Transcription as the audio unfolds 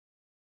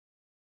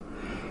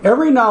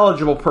Every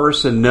knowledgeable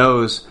person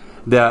knows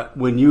that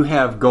when you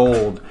have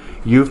gold,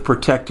 you've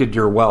protected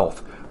your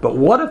wealth. But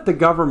what if the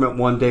government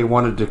one day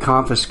wanted to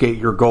confiscate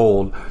your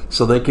gold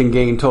so they can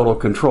gain total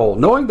control,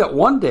 knowing that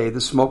one day the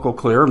smoke will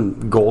clear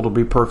and gold will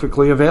be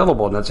perfectly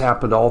available, and that's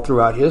happened all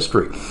throughout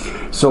history.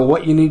 So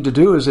what you need to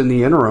do is, in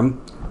the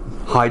interim,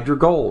 hide your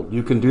gold.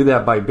 You can do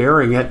that by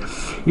burying it.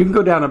 You can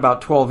go down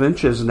about 12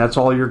 inches, and that's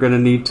all you're going to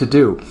need to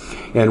do.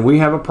 And we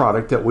have a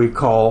product that we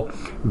call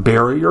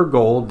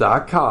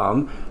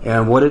buryyourgold.com,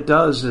 and what it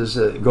does is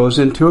it goes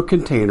into a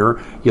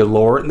container. You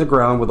lower it in the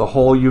ground with a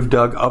hole you've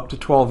dug up to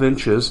 12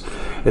 inches.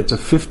 It's a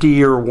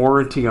 50-year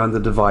warranty on the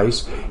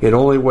device. It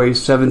only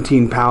weighs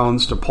 17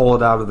 pounds to pull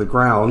it out of the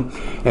ground,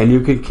 and you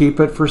can keep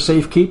it for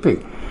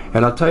safekeeping.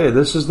 And I'll tell you,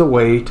 this is the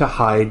way to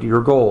hide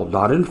your gold.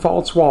 Not in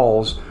false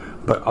walls,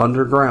 but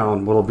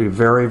underground, will be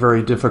very,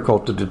 very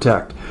difficult to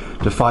detect.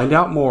 To find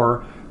out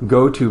more,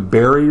 go to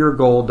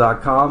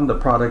buryyourgold.com. The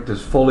product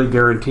is fully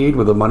guaranteed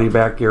with a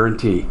money-back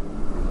guarantee.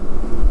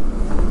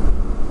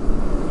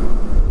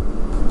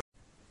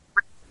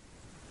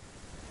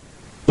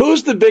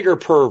 Who's the bigger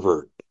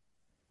pervert?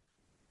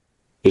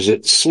 Is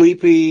it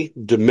sleepy,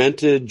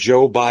 demented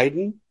Joe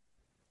Biden,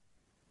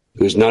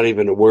 who's not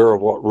even aware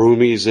of what room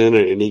he's in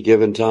at any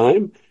given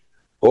time?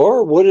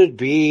 Or would it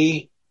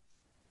be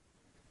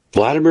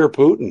Vladimir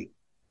Putin?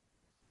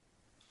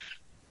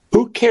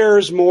 Who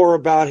cares more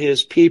about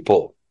his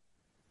people?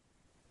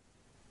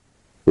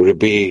 Would it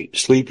be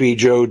Sleepy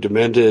Joe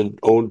Demented,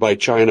 owned by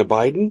China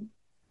Biden?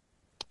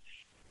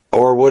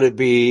 Or would it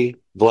be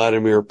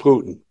Vladimir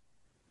Putin?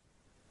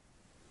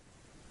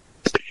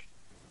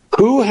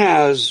 Who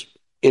has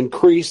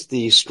increased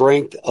the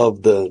strength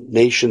of the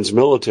nation's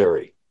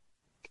military?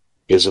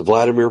 Is it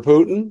Vladimir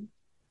Putin?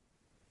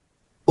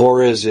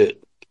 Or is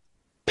it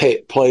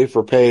play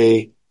for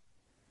pay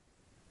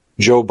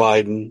Joe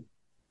Biden?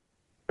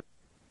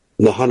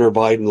 The Hunter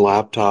Biden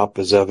laptop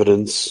as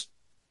evidence?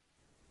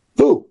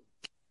 Who?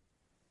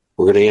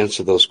 We're going to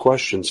answer those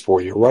questions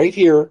for you right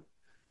here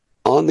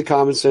on the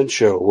Common Sense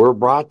Show. We're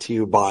brought to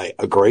you by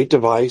a great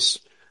device.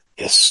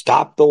 You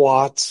stop the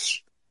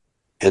watts,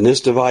 and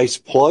this device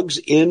plugs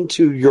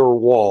into your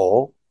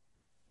wall,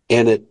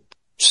 and it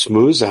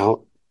smooths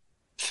out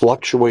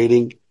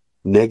fluctuating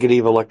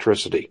negative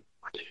electricity,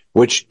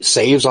 which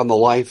saves on the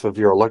life of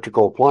your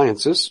electrical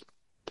appliances.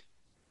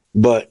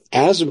 But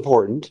as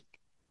important,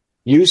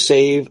 you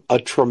save a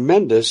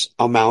tremendous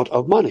amount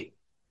of money.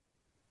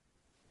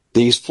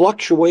 These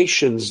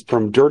fluctuations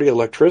from dirty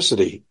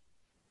electricity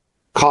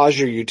cause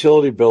your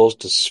utility bills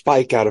to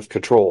spike out of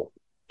control.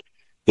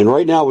 And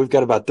right now we've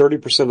got about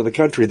 30% of the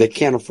country that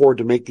can't afford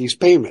to make these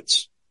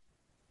payments.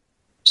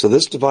 So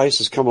this device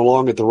has come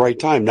along at the right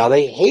time. Now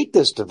they hate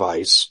this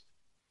device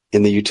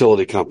in the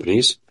utility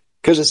companies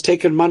because it's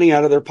taken money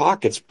out of their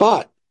pockets,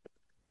 but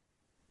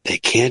they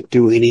can't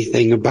do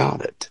anything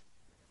about it.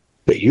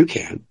 But you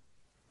can.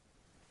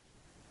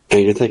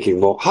 And you're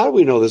thinking, well, how do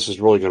we know this is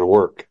really going to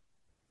work?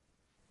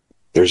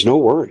 There's no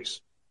worries.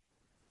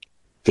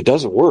 If it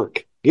doesn't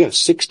work, you have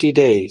 60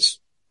 days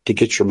to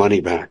get your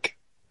money back.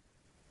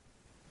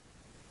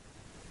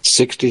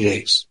 60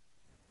 days.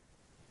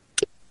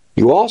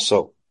 You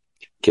also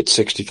get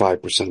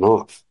 65%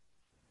 off.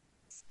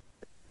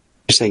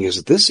 You're saying,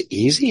 is this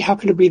easy? How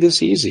can it be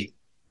this easy?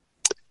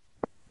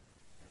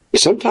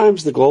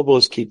 Sometimes the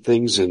globalists keep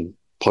things in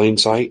plain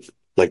sight,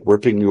 like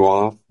ripping you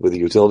off with the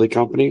utility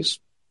companies.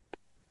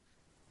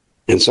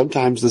 And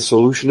sometimes the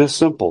solution is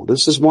simple.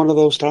 This is one of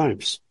those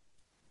times.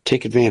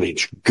 Take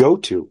advantage. Go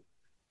to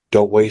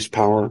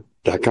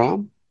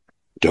don'twastepower.com.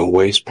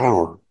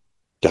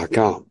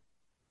 Don'twastepower.com.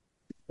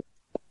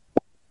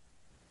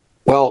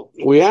 Well,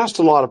 we asked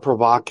a lot of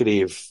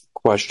provocative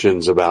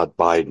questions about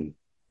Biden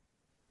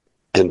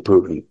and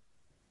Putin.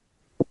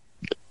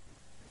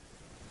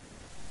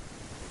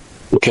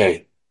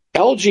 Okay.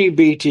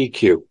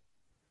 LGBTQ.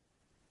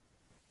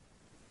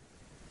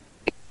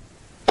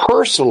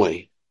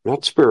 Personally,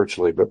 not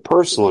spiritually, but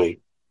personally,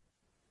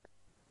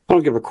 I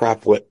don't give a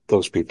crap what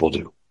those people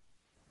do.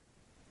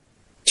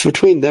 It's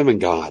between them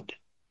and God.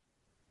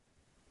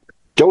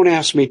 Don't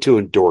ask me to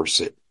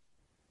endorse it.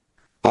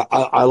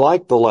 I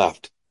like the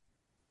left.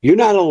 You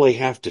not only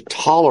have to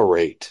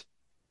tolerate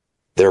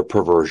their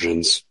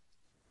perversions,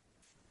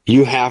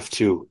 you have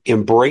to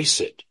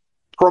embrace it,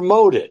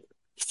 promote it,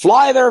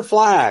 fly their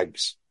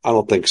flags. I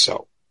don't think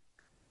so.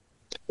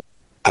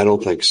 I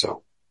don't think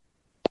so.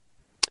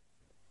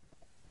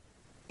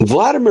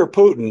 Vladimir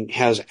Putin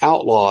has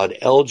outlawed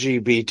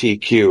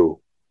LGBTQ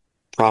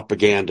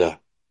propaganda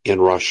in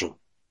Russia.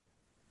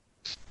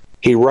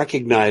 He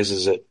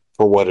recognizes it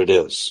for what it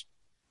is.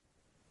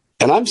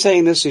 And I'm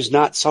saying this, he's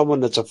not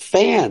someone that's a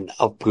fan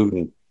of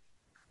Putin.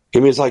 I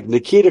mean, it's like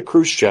Nikita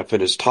Khrushchev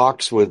in his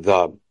talks with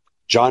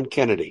John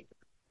Kennedy,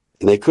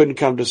 and they couldn't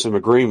come to some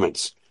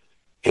agreements.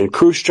 And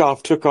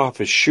Khrushchev took off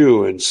his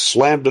shoe and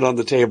slammed it on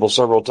the table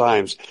several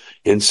times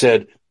and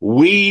said,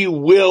 "We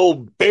will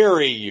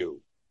bury you."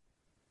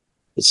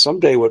 It's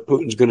someday what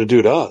Putin's going to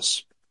do to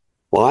us.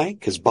 Why?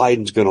 Because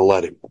Biden's going to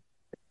let him.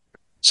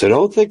 So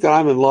don't think that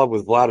I'm in love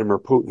with Vladimir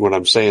Putin when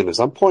I'm saying this.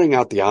 I'm pointing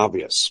out the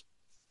obvious.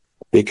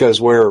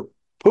 Because where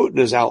Putin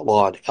has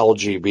outlawed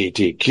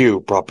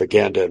LGBTQ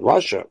propaganda in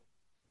Russia,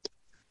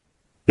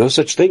 no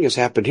such thing has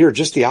happened here.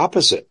 Just the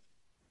opposite.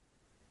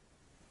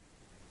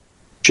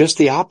 Just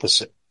the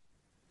opposite.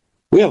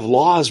 We have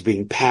laws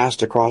being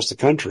passed across the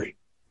country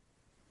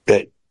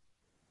that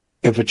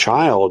if a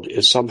child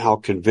is somehow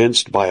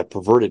convinced by a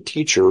perverted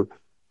teacher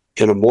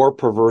in a more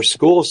perverse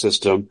school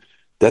system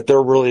that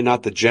they're really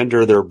not the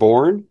gender they're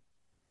born,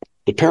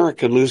 the parent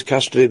can lose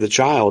custody of the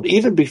child,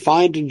 even be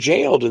fined and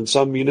jailed in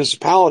some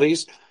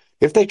municipalities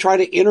if they try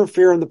to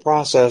interfere in the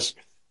process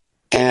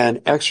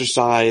and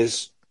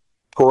exercise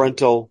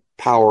parental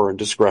power and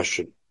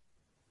discretion.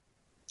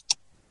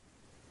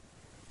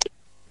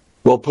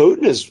 Well,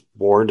 Putin has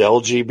warned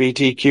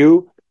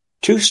LGBTQ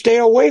to stay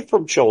away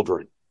from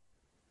children.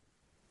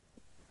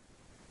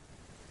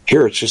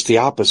 Here, it's just the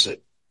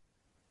opposite.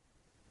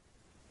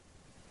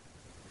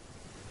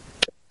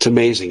 It's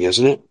amazing,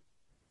 isn't it?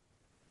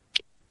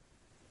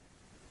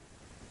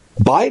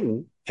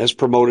 Biden has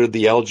promoted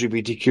the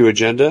LGBTQ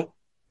agenda,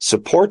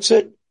 supports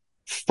it,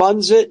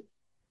 funds it,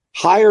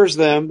 hires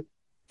them,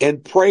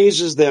 and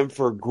praises them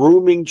for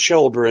grooming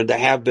children to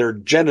have their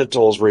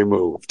genitals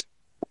removed.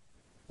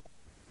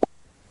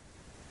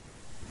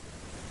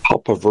 How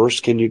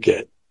perverse can you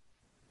get?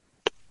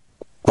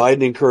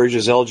 Biden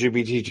encourages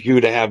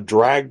LGBTQ to have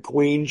drag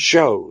queen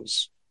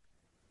shows,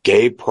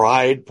 gay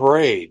pride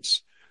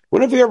parades.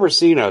 When have you ever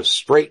seen a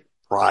straight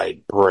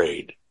pride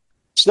parade?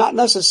 It's not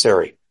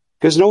necessary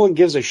because no one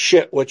gives a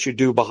shit what you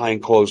do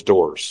behind closed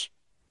doors.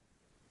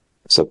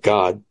 Except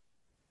God.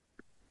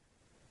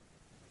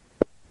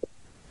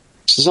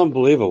 This is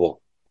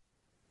unbelievable.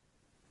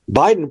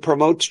 Biden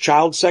promotes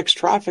child sex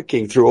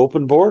trafficking through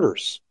open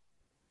borders.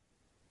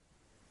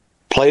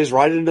 Plays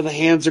right into the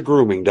hands of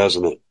grooming,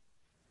 doesn't it?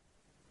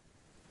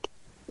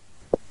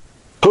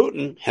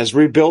 Putin has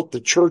rebuilt the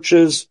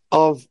churches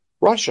of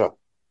Russia.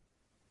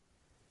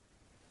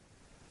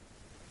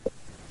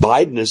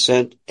 Biden has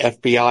sent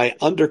FBI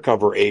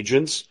undercover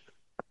agents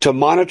to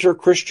monitor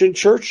Christian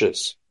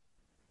churches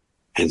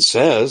and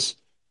says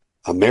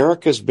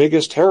America's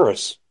biggest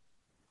terrorists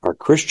are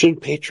Christian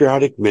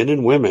patriotic men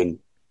and women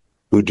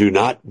who do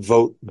not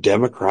vote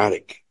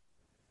Democratic.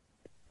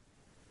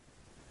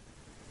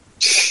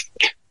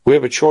 We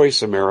have a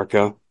choice,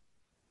 America.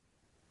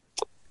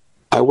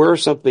 I wear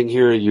something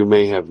here you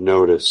may have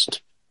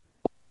noticed,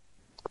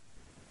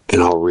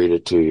 and I'll read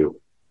it to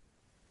you.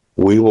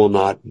 We will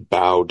not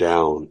bow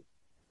down.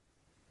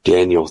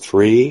 Daniel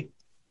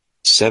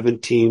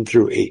 3:17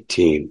 through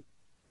 18.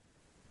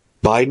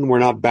 Biden, we're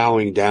not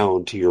bowing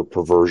down to your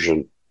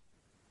perversion.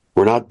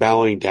 We're not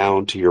bowing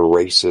down to your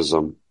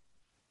racism.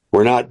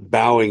 We're not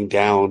bowing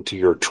down to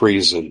your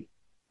treason.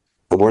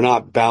 And we're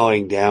not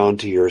bowing down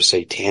to your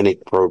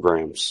satanic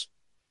programs.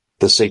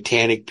 The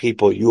satanic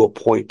people you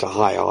appoint to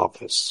high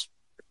office.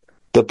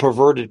 The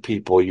perverted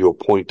people you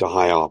appoint to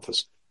high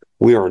office.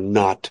 We are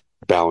not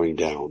bowing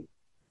down.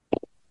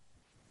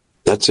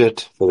 That's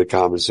it for the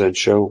Common Sense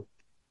Show.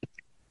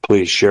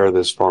 Please share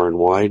this far and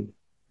wide.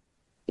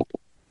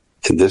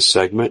 In this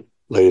segment,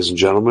 ladies and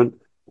gentlemen,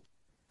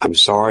 I'm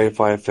sorry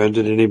if I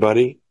offended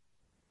anybody,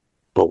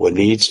 but what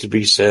needs to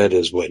be said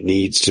is what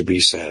needs to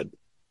be said.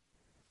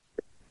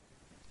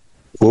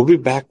 We'll be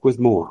back with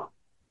more.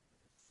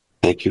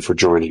 Thank you for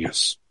joining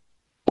us.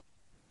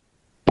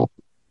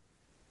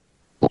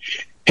 Hey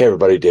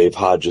everybody, Dave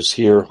Hodges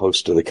here,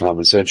 host of the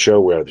Common Sense Show.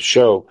 We are the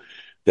show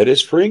that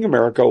is freeing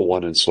America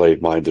one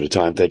enslaved mind at a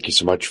time. Thank you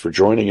so much for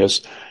joining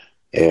us.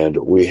 And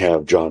we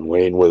have John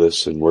Wayne with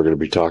us, and we're going to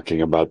be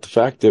talking about the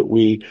fact that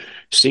we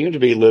seem to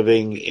be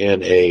living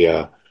in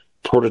a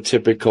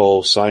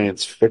prototypical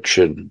science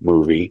fiction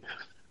movie.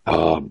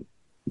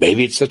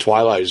 Maybe it's the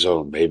Twilight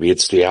Zone. Maybe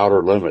it's the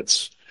Outer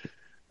Limits.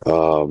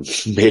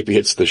 Maybe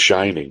it's The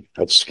Shining.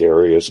 That's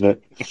scary, isn't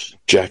it?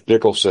 Jack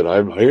Nicholson,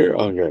 I'm here.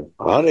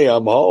 Honey,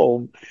 I'm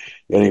home.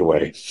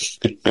 Anyway, it's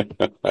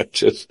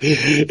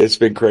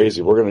been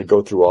crazy. We're going to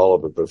go through all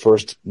of it. But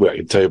first, I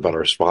can tell you about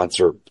our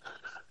sponsor.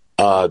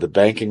 The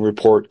banking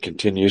report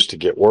continues to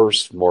get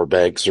worse. More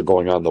banks are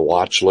going on the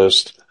watch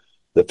list.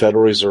 The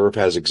Federal Reserve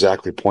has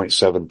exactly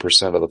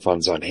 0.7% of the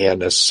funds on hand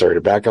necessary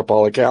to back up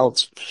all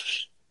accounts.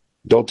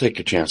 Don't take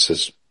your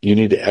chances. You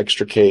need to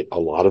extricate a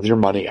lot of your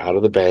money out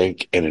of the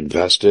bank and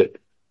invest it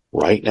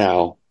right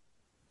now.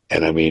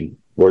 And I mean,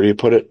 where do you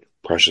put it?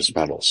 Precious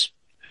metals.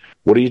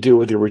 What do you do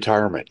with your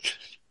retirement?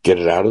 Get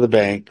it out of the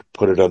bank,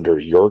 put it under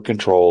your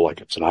control,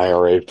 like it's an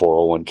IRA,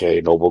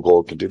 401k, Noble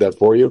Gold can do that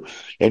for you,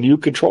 and you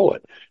control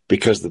it.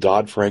 Because the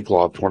Dodd-Frank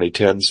law of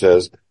 2010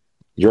 says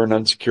you're an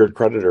unsecured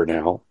creditor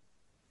now,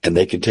 and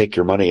they can take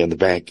your money in the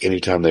bank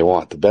anytime they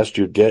want. The best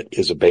you'd get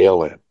is a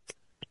bail-in.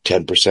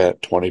 10%,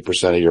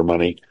 20% of your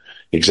money.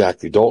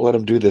 Exactly. Don't let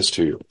them do this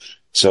to you.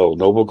 So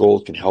Noble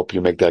Gold can help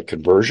you make that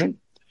conversion.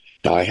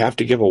 Now, I have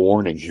to give a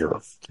warning here.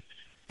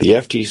 The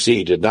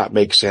FTC did not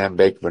make Sam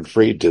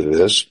Bankman-Fried do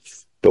this,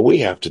 but we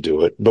have to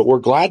do it. But we're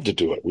glad to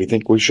do it. We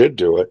think we should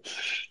do it.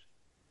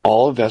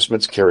 All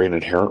investments carry an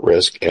inherent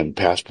risk, and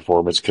past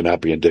performance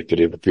cannot be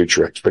indicative of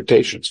future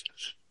expectations.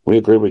 We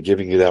agree with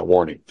giving you that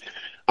warning.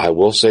 I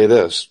will say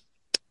this.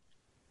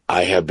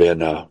 I have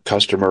been a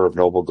customer of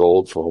Noble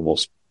Gold for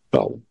almost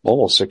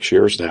 6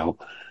 years now,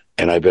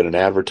 and I've been an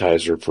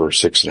advertiser for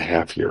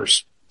 6.5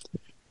 years.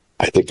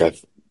 I think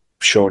I've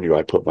shown you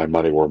I put my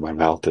money where my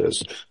mouth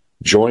is.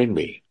 Join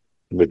me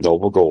with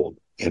Noble Gold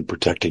in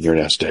protecting your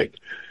nest egg.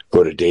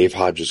 Go to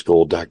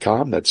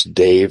DaveHodgesGold.com. That's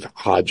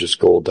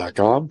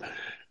DaveHodgesGold.com.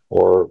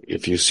 Or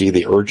if you see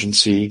the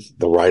urgency,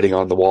 the writing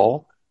on the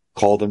wall,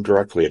 call them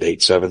directly at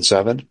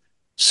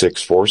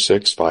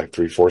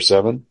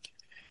 877-646-5347.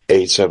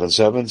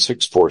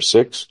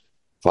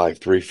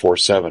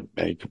 877-646-5347.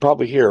 And you can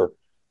probably hear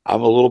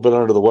I'm a little bit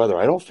under the weather.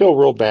 I don't feel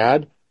real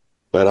bad,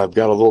 but I've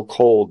got a little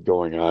cold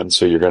going on,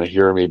 so you're going to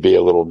hear me be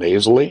a little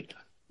nasally.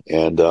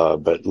 And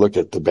but look,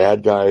 at the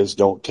bad guys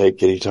don't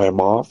take any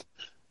time off,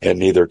 and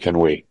neither can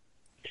we.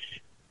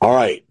 All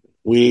right,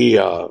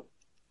 I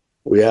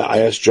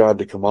asked John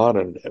to come on,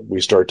 and we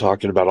started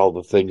talking about all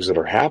the things that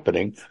are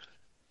happening.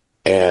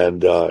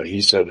 And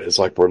he said it's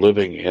like we're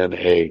living in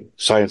a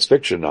science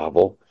fiction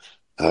novel.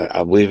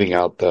 I'm leaving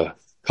out the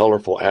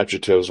colorful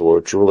adjectives,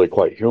 which are really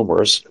quite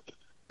humorous.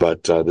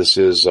 But this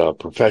is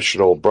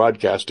professional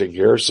broadcasting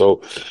here,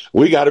 so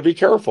we got to be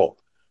careful,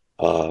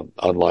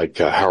 unlike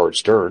Howard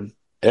Stern.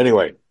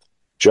 Anyway,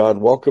 John,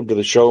 welcome to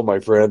the show, my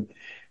friend.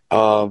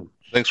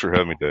 Thanks for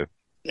having me, Dave.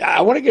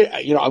 I want to get,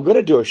 I'm going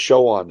to do a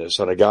show on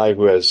this, on a guy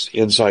who has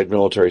inside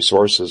military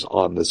sources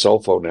on the cell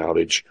phone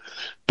outage.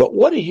 But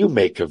what do you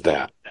make of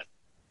that?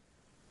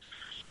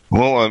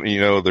 Well,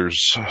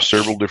 there's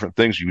several different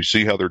things. You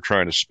see how they're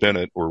trying to spin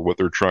it, or what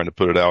they're trying to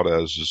put it out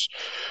as is,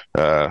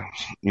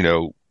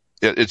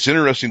 it's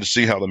interesting to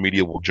see how the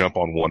media will jump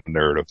on one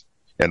narrative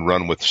and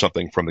run with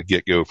something from the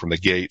get-go, from the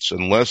gates,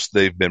 unless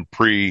they've been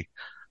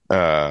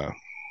pre-opted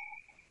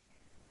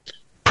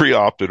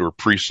or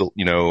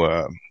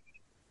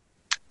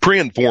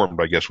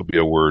pre-informed, I guess would be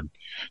a word,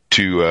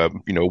 to,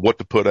 what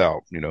to put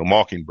out,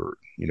 Mockingbird,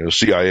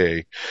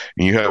 CIA,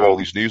 and you have all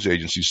these news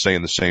agencies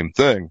saying the same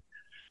thing.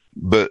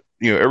 But,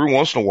 every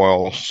once in a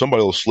while,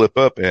 somebody will slip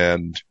up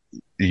and,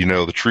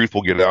 the truth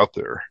will get out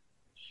there.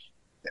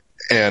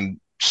 And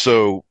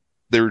so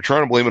they were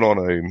trying to blame it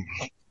on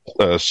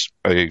a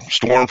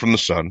storm from the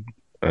sun,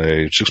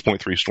 a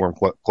 6.3 storm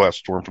class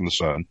storm from the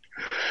sun.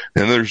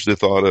 And there's the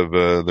thought of,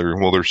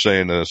 they're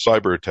saying a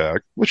cyber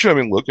attack, which,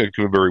 look, it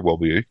could very well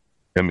be.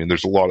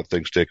 There's a lot of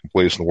things taking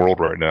place in the world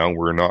right now.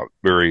 We're not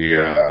very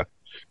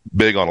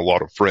big on a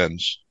lot of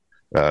friends,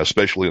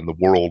 especially in the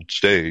world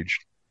stage.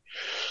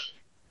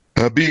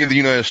 Being the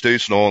United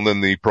States and all, and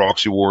then the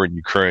proxy war in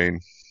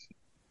Ukraine.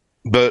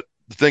 But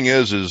the thing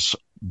is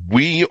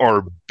we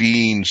are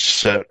being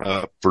set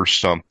up for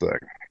something,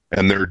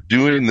 and they're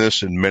doing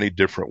this in many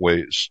different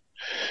ways.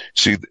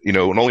 See, and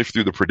only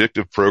through the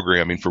predictive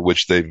programming, for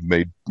which they've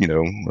made,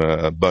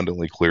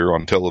 abundantly clear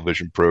on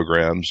television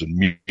programs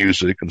and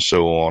music and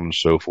so on and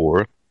so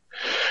forth.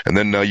 And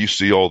then now you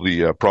see all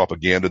the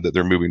propaganda that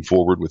they're moving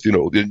forward with,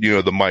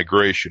 the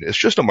migration. It's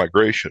just a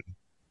migration.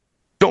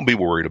 Don't be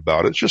worried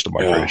about it. It's just a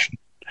migration.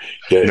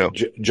 Yeah.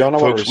 John, I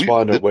want to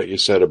respond to what you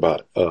said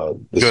about the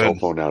cell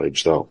phone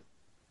outage, though.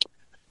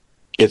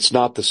 It's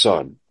not the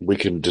sun. We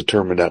can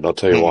determine that, and I'll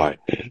tell you why.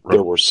 Right.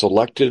 There were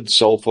selected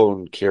cell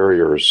phone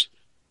carriers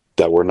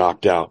that were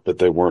knocked out, but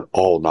they weren't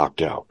all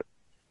knocked out.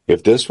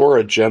 If this were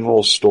a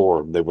general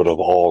storm, they would have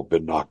all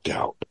been knocked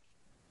out.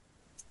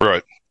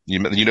 Right.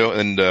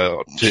 And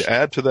to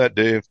add to that,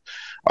 Dave,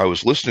 I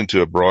was listening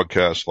to a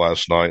broadcast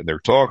last night, and they were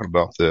talking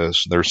about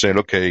this. They're saying,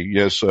 okay,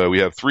 yes, we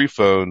have 3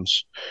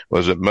 phones.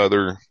 Was it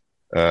mother,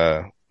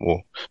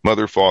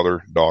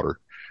 father, daughter?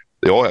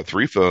 They all had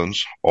 3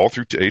 phones, all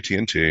through to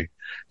AT&T,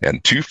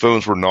 and 2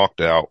 phones were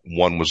knocked out.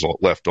 1 was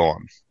left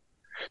on.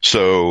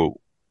 So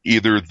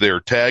either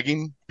they're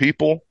tagging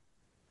people,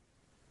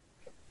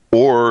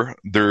 or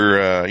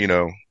they're,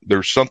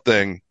 there's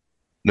something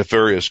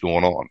nefarious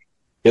going on.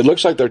 It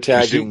looks like they're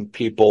tagging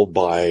people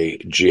by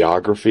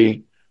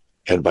geography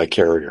and by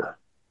carrier.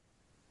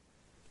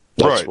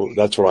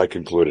 That's what I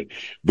concluded.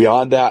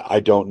 Beyond that, I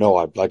don't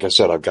know. Like I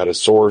said, I've got a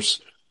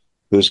source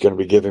who's going to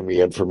be giving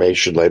me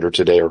information later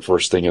today or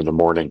first thing in the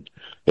morning,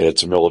 and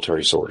it's a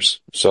military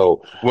source.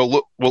 So,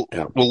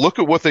 look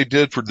at what they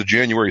did for the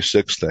January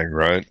 6th thing,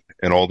 right?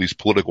 And all these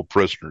political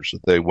prisoners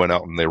that they went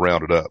out and they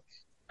rounded up.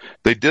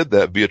 They did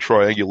that via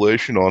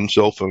triangulation on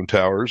cell phone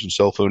towers and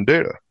cell phone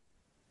data.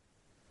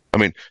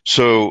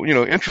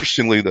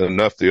 Interestingly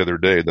enough, the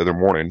other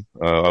morning,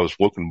 I was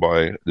woken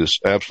by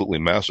this absolutely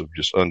massive,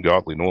 just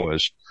ungodly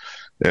noise.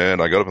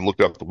 And I got up and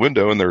looked out the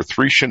window, and there were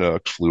 3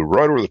 Chinooks flew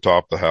right over the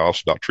top of the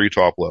house, about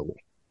treetop level.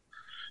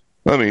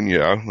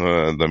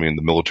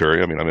 The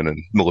military, I'm in a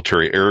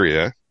military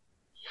area.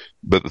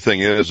 But the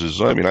thing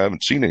is I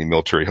haven't seen any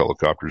military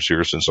helicopters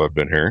here since I've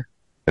been here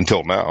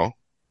until now.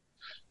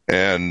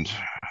 And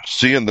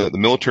seeing that the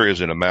military is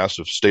in a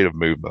massive state of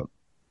movement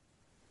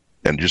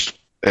and just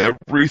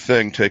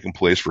everything taking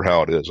place for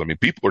how it is.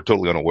 People are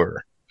totally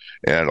unaware.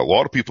 And a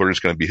lot of people are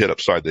just going to be hit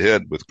upside the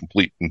head with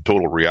complete and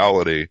total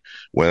reality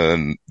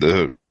when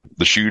the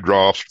shoe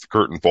drops, the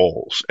curtain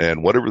falls.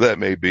 And whatever that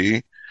may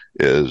be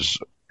is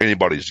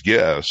anybody's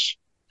guess.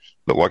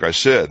 But like I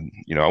said,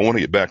 I want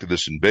to get back to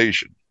this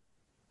invasion.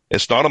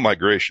 It's not a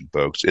migration,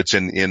 folks. It's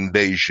an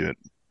invasion.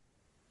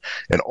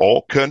 And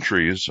all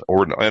countries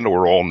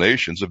or all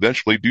nations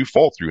eventually do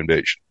fall through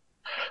invasion.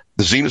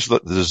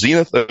 The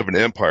zenith of an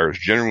empire is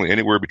generally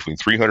anywhere between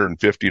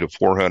 350 to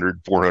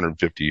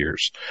 450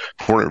 years.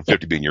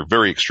 450 being your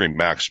very extreme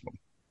maximum.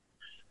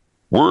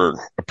 We're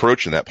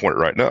approaching that point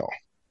right now.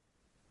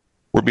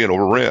 We're being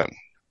overrun.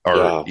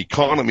 Our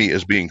economy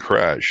is being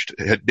crashed.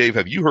 Dave,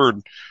 have you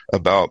heard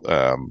about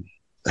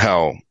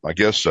how, I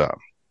guess,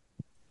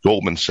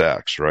 Goldman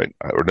Sachs, right?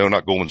 Or no,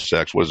 not Goldman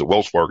Sachs. What is it?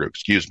 Wells Fargo,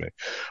 excuse me.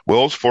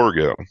 Wells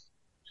Fargo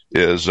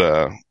is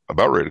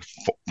about ready to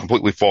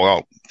completely fall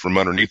out from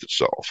underneath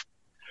itself.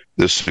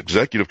 This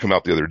executive came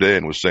out the other day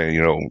and was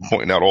saying,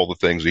 pointing out all the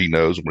things he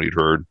knows and what he'd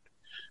heard.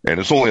 And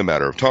it's only a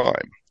matter of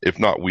time, if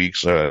not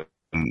weeks,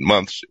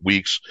 months,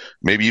 weeks,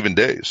 maybe even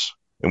days.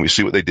 And we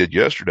see what they did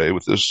yesterday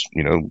with this,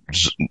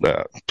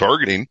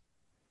 targeting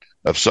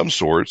of some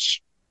sorts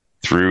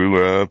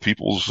through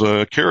people's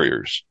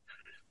carriers.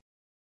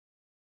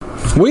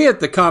 We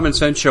at the Common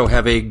Sense Show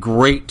have a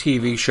great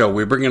TV show.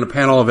 We bring in a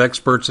panel of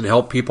experts and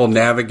help people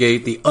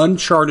navigate the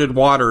uncharted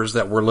waters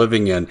that we're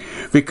living in.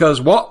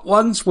 Because what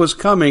once was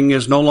coming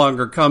is no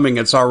longer coming.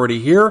 It's already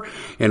here,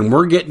 and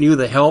we're getting you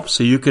the help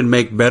so you can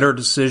make better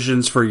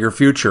decisions for your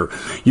future.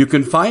 You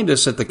can find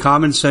us at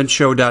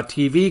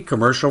thecommonsenseshow.tv,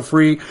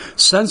 commercial-free,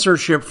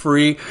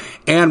 censorship-free,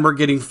 and we're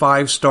getting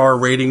 5-star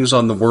ratings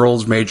on the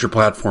world's major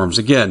platforms.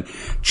 Again,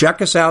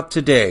 check us out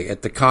today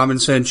at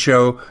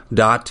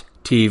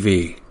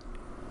thecommonsenseshow.tv.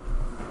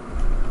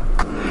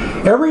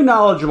 Every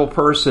knowledgeable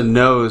person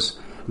knows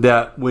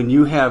that when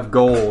you have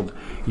gold,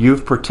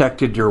 you've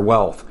protected your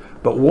wealth.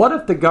 But what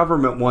if the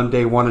government one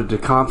day wanted to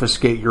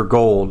confiscate your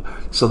gold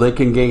so they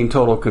can gain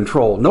total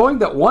control, knowing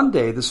that one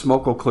day the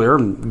smoke will clear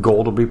and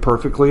gold will be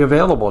perfectly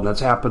available, and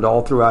that's happened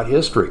all throughout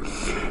history.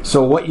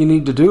 So what you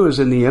need to do is,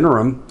 in the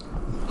interim,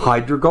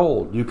 hide your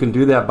gold. You can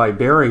do that by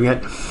burying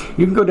it.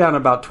 You can go down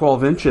about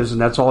 12 inches, and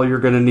that's all you're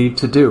going to need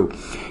to do.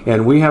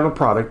 And we have a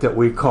product that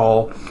we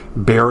call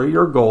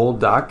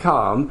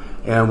buryyourgold.com,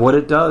 and what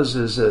it does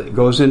is it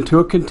goes into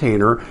a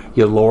container.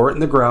 You lower it in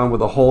the ground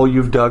with a hole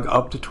you've dug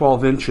up to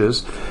 12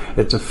 inches.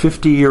 It's a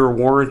 50-year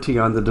warranty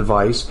on the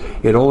device.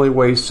 It only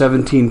weighs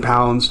 17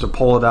 pounds to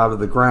pull it out of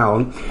the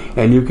ground,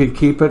 and you can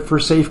keep it for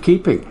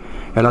safekeeping.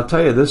 And I'll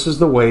tell you, this is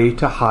the way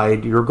to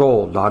hide your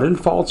gold. Not in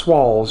false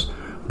walls,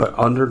 but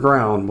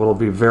underground will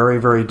be very,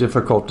 very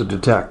difficult to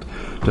detect.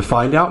 To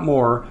find out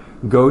more,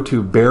 go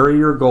to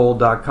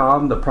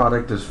buryyourgold.com. The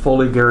product is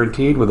fully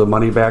guaranteed with a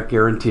money-back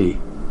guarantee.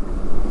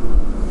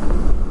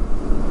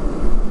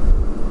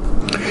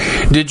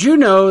 Did you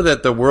know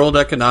that the World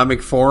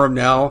Economic Forum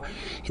now,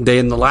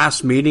 in the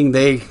last meeting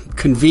they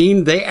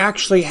convened, they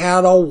actually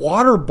had a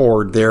water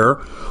board there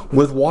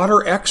with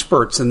water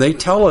experts, and they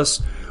tell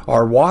us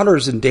our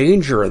water's in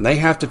danger and they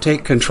have to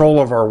take control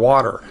of our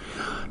water.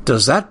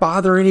 Does that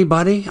bother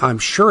anybody? I'm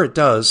sure it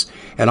does.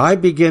 And I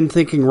begin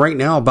thinking right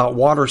now about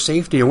water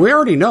safety. And we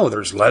already know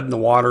there's lead in the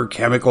water,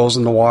 chemicals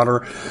in the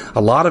water.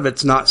 A lot of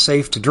it's not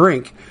safe to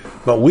drink.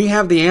 But we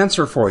have the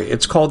answer for you.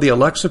 It's called the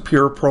Alexa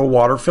Pure Pro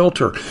Water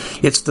Filter.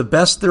 It's the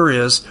best there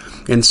is,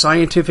 and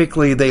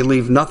scientifically they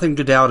leave nothing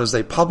to doubt as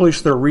they publish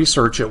their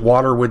research at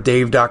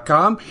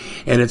waterwithdave.com,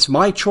 and it's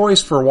my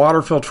choice for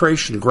water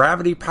filtration.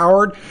 Gravity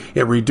powered,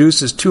 it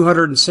reduces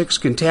 206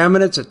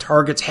 contaminants, it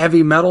targets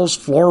heavy metals,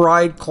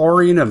 fluoride,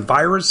 chlorine, and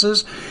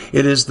viruses.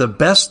 It is the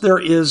best there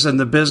is in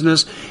the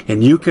business,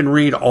 and you can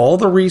read all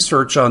the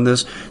research on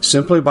this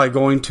simply by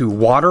going to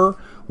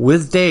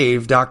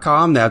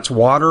waterwithdave.com. That's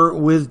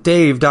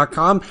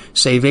waterwithdave.com.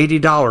 Save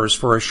 $80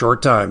 for a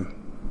short time.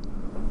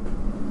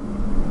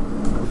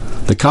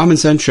 The Common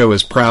Sense Show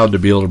is proud to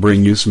be able to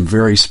bring you some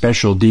very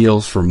special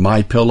deals from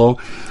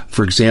MyPillow.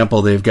 For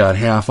example, they've got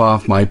half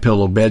off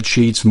MyPillow bed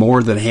sheets,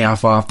 more than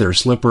half off their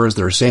slippers,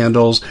 their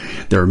sandals,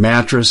 their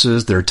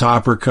mattresses, their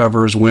topper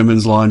covers,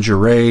 women's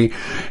lingerie.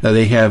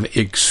 They have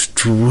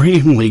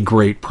extremely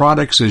great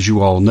products, as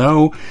you all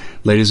know.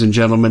 Ladies and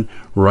gentlemen,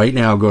 right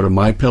now go to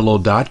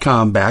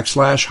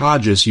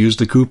mypillow.com/Hodges. Use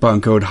the coupon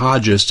code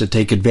Hodges to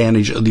take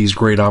advantage of these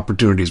great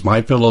opportunities.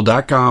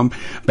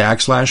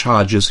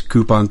 mypillow.com/Hodges,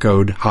 coupon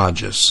code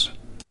Hodges.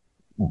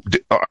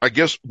 I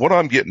guess what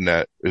I'm getting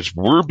at is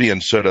we're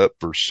being set up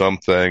for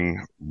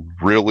something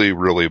really,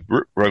 really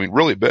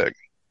big.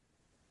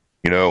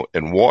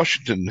 And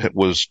Washington had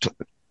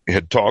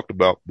talked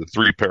about the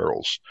three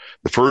perils.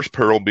 The first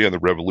peril being the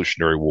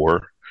Revolutionary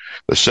War,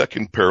 the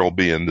second peril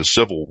being the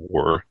Civil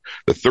War,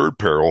 the third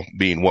peril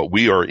being what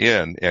we are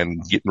in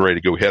and getting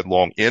ready to go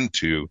headlong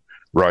into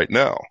right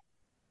now.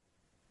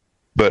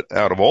 But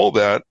out of all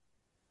that,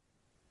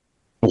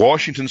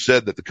 Washington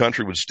said that the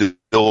country would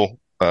still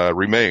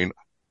remain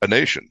a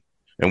nation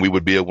and we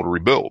would be able to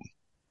rebuild.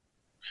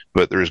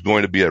 But there's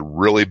going to be a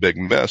really big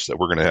mess that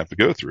we're going to have to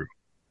go through.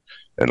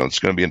 and it's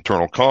going to be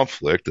internal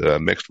conflict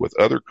mixed with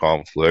other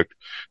conflict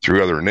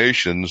through other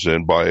nations,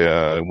 and by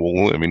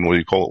what do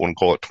you call it? One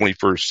call it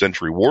 21st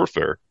century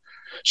warfare.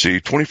 See,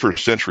 21st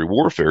century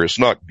warfare is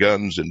not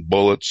guns and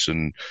bullets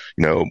and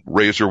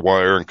razor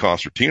wire and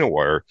concertina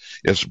wire.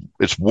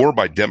 It's war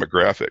by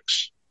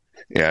demographics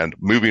and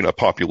moving a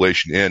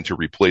population in to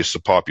replace the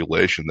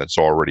population that's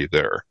already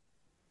there.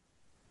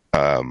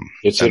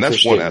 It's and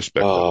that's one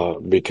aspect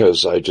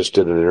because I just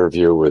did an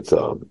interview with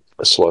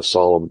Celeste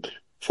Solomon,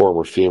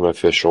 former FEMA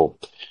official,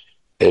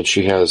 and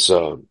she has,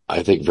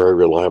 I think, very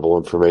reliable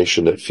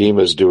information that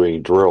FEMA is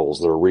doing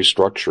drills. They're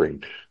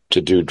restructuring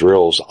to do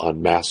drills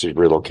on massive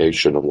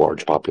relocation of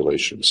large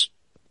populations.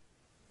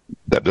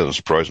 That doesn't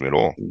surprise me at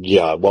all.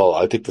 Yeah, well,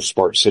 I think the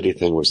smart city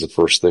thing was the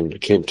first thing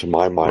that came to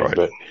my mind,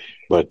 right.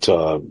 but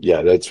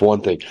yeah, that's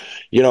one thing.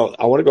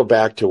 I want to go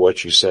back to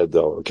what you said,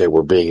 though. Okay,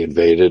 we're being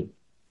invaded.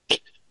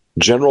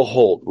 General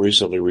Holt,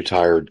 recently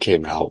retired,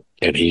 came out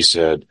and he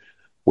said,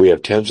 we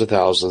have tens of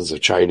thousands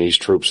of Chinese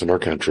troops in our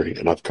country,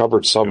 and I've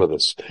covered some of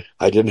this.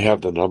 I didn't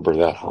have the number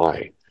that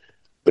high,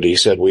 but he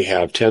said we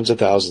have tens of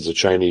thousands of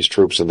Chinese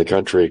troops in the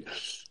country,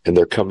 and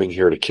they're coming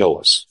here to kill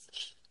us.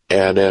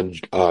 And then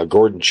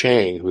Gordon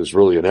Chang, who's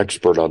really an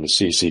expert on the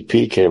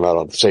CCP, came out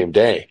on the same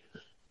day,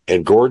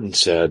 and Gordon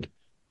said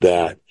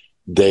that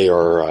they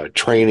are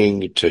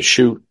training to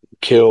shoot,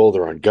 kill.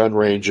 They're on gun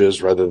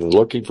ranges rather than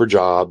looking for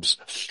jobs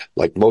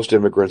like most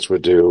immigrants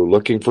would do,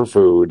 looking for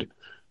food.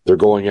 They're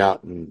going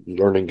out and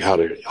learning how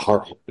to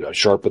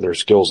sharpen their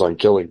skills on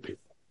killing people.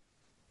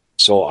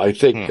 So I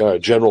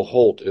think General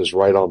Holt is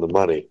right on the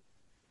money.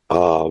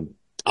 I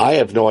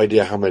have no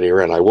idea how many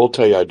are in. I will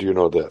tell you, I do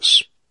know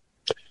this.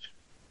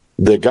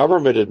 The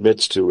government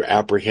admits to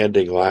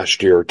apprehending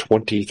last year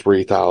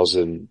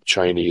 23,000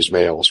 Chinese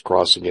males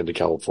crossing into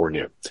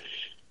California.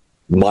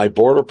 My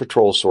Border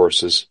Patrol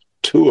sources,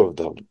 2 of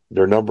them,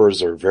 their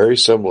numbers are very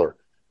similar.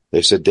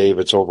 They said, Dave,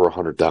 it's over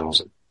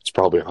 100,000. It's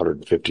probably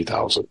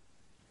 150,000.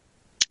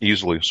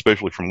 Easily,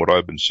 especially from what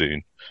I've been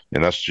seeing.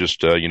 And that's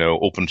just,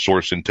 open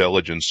source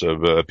intelligence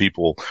of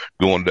people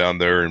going down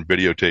there and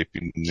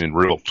videotaping in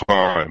real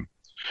time.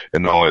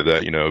 And not only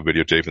that,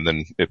 videotape and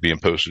then it being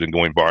posted and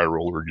going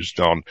viral or just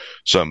on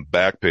some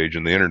back page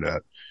in the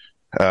internet.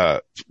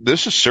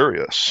 This is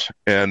serious.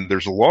 And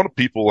there's a lot of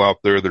people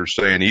out there that are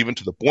saying, even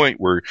to the point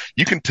where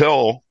you can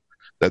tell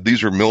that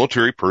these are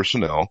military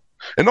personnel.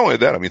 And not only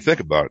that,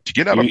 think about it. To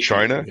get out of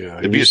China,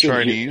 to be a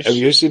Chinese. Have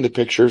you seen the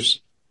pictures?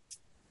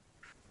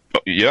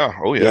 Yeah.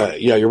 Oh, yeah.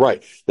 Yeah, you're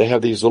right. They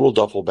have these little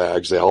duffel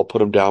bags. They all put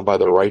them down by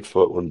their right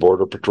foot when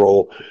Border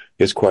Patrol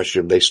is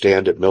questioned. They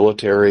stand at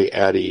military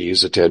at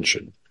ease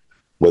attention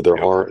with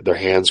their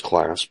hands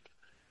clasped.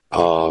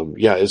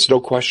 It's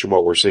no question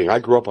what we're seeing. I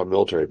grew up on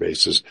military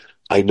bases.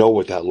 I know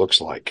what that looks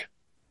like.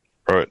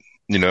 Right.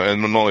 And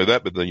not only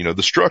that, but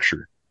the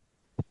structure.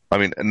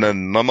 And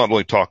then I'm not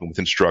only talking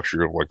within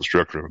structure of like the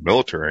structure of a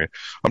military.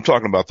 I'm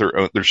talking about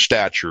their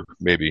stature,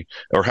 maybe,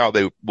 or how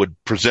they would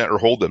present or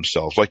hold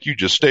themselves, like you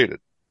just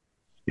stated.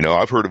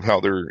 I've heard of how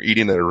they're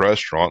eating at a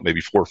restaurant, maybe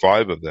 4 or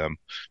 5 of them,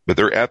 but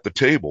they're at the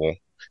table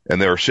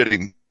and they're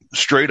sitting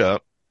straight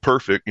up,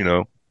 perfect,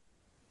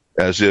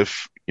 as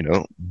if,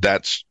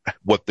 that's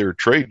what they're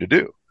trained to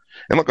do.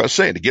 And like I was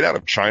saying, to get out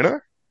of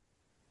China,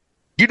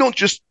 you don't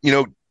just,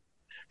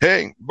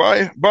 hey,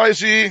 bye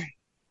Z,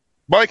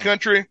 bye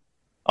country.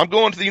 I'm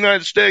going to the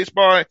United States.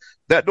 Bye.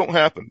 That don't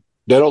happen.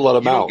 They don't let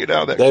them out. Get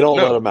out of that. They don't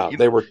let them out.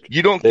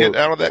 You don't get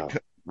out of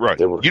that. Right.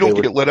 You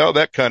don't get let out of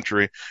that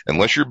country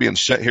unless you're being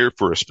sent here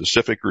for a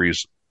specific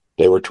reason.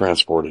 They were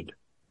transported.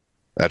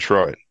 That's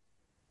right.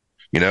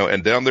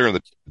 And down there in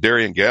the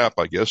Darien Gap,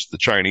 I guess the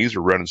Chinese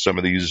are running some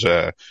of these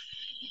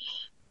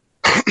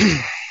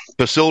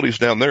facilities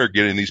down there,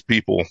 getting these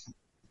people,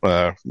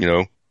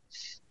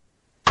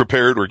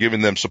 prepared or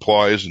giving them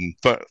supplies and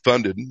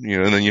funded.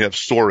 And then you have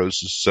Soros'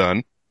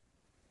 son.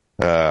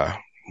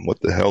 What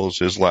the hell is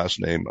his last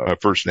name?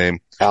 First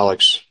name?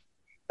 Alex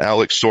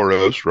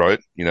Soros,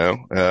 right?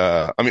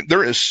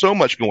 There is so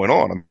much going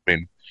on.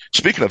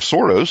 Speaking of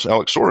Soros,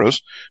 Alex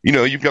Soros,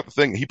 you've got the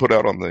thing he put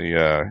out on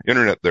the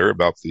internet there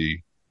about the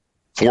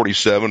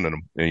 47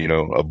 and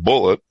a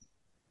bullet.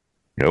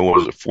 What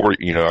was it,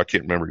 40? I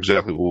can't remember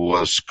exactly what it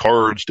was.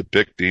 Cards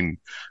depicting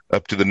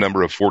up to the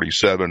number of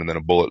 47 and then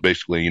a bullet.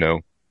 Basically,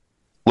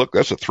 look,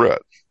 that's a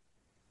threat.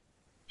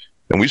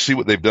 And we see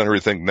what they've done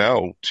everything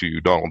now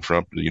to Donald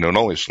Trump, not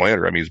only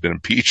slander, he's been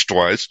impeached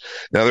twice.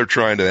 Now they're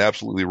trying to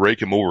absolutely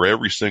rake him over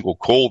every single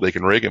coal they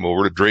can rake him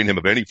over to drain him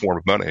of any form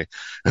of money.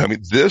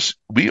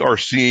 We are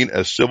seeing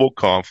a civil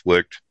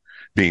conflict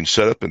being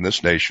set up in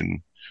this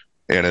nation,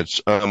 and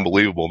it's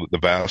unbelievable that the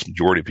vast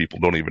majority of people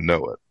don't even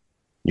know it.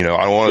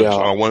 I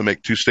want to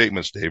make 2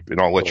 statements, Dave, and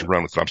I'll let you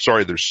run with it. I'm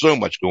sorry, there's so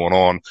much going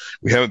on.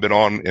 We haven't been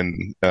on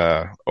in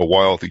a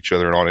while with each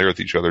other and on air with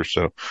each other,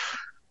 so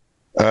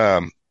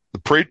the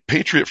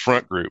Patriot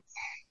Front group,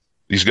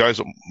 these guys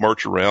that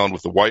march around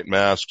with the white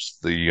masks,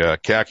 the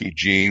khaki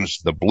jeans,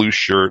 the blue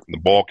shirt, and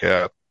the ball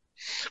cap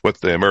with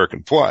the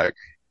American flag.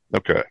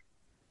 Okay.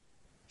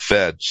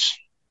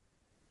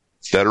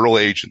 Federal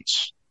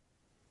agents.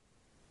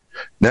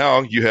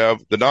 Now you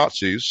have the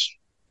Nazis,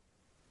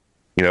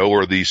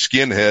 or the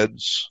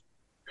skinheads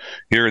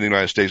here in the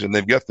United States, and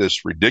they've got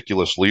this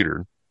ridiculous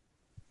leader,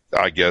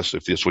 I guess,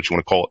 if that's what you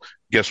want to call it.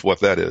 Guess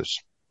what that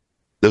is?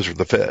 Those are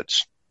the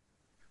feds.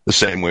 The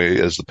same way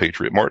as the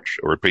Patriot March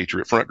or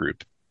Patriot Front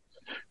Group.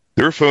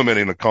 They're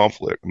fomenting a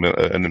conflict,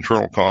 an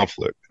internal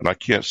conflict, and I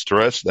can't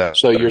stress that.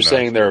 So you're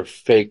saying they're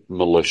fake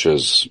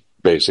militias,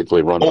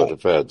 basically run by the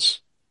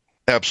feds?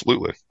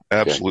 Absolutely.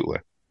 Absolutely.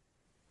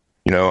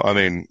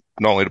 Okay.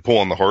 Not only to pull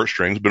on the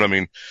heartstrings, but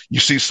you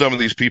see some of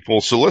these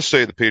people. So let's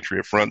say the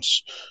Patriot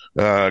Front's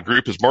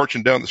group is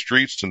marching down the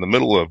streets in the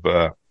middle of,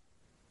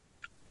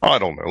 I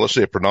don't know, let's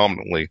say a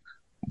predominantly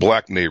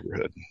black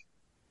neighborhood,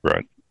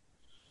 right?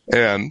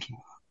 And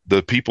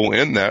the people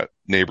in that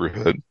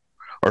neighborhood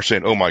are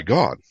saying, oh my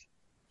God,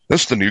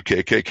 that's the new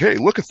KKK.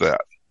 Look at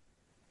that.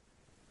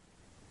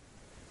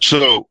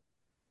 So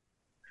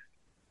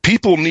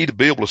people need to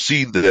be able to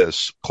see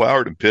this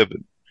cloud and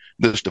pivot,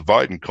 this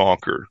divide and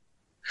conquer,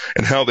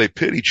 and how they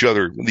pit each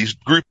other, these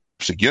groups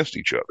against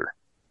each other.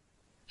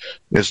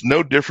 It's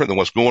no different than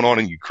what's going on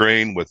in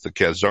Ukraine with the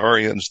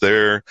Khazarians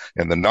there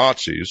and the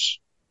Nazis,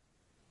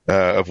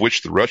 of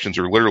which the Russians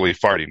are literally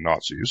fighting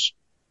Nazis.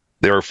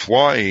 They are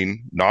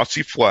flying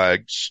Nazi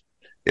flags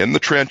in the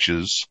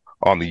trenches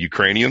on the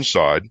Ukrainian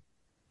side.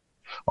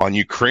 On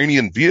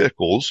Ukrainian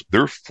vehicles,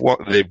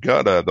 they've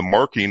got the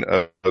marking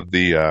of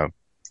the,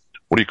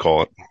 what do you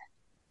call it?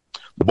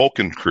 The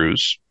Balkan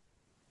Cruise.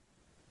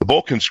 The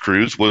Balkans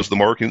cruise was the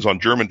markings on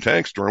German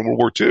tanks during World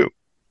War II.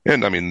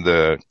 And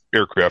the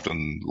aircraft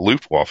and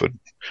Luftwaffe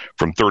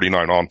from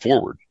 39 on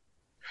forward.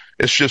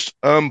 It's just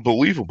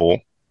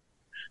unbelievable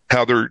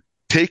how they're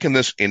taking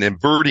this and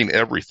inverting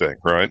everything,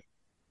 right?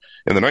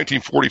 In the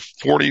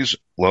 1940s,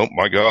 well,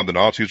 my God, the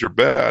Nazis are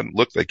bad.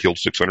 Look, they killed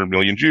 600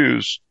 million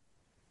Jews.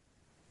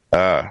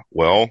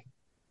 Well,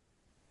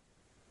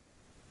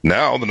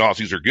 now the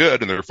Nazis are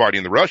good and they're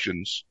fighting the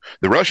Russians.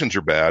 The Russians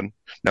are bad.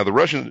 Now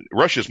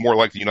Russia's more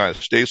like the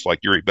United States,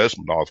 like Yuri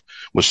Bezmenov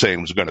was saying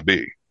was going to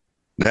be.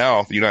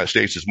 Now the United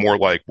States is more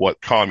like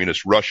what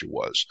communist Russia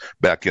was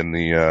back in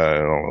the, I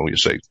don't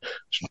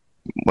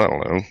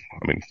know.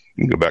 You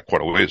can go back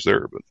quite a ways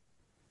there, but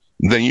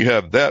then you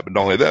have that, but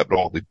not only that, but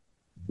all the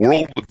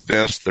world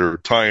events that are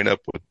tying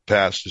up with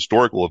past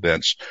historical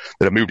events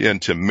that have moved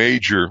into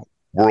major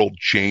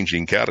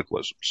world-changing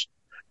cataclysms.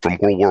 From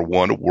World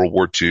War I to World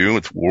War II,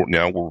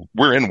 now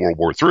we're in World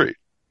War III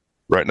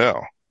right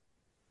now.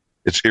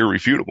 It's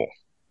irrefutable.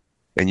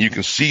 And you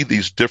can see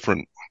these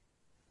different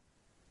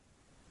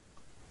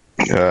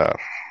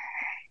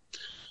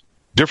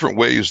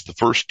ways the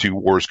first two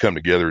wars come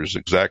together is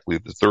exactly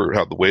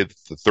the way that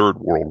the Third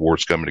World War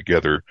is coming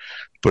together,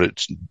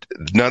 but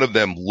none of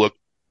them look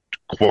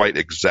quite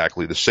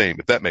exactly the same,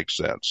 if that makes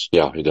sense.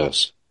 Yeah, it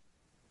does.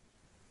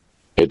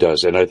 It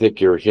does. And I think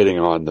you're hitting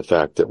on the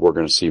fact that we're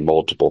going to see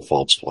multiple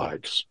false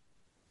flags.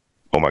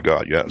 Oh my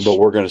God, yes. But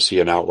we're going to see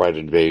an outright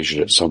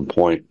invasion at some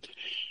point.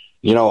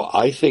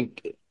 I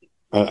think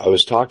I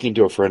was talking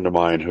to a friend of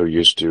mine who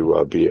used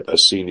to be a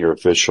senior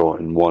official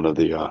in one of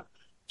the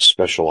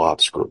special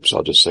ops groups.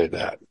 I'll just say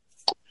that.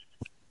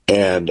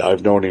 And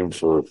I've known him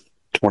for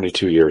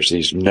 22 years.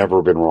 He's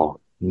never been wrong.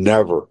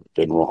 Never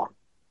been wrong.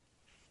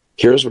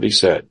 Here's what he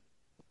said.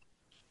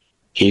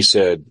 He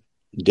said,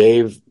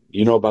 Dave,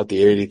 you know about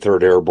the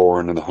 83rd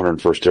Airborne and the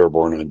 101st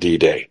Airborne on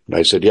D-Day? And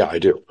I said, yeah, I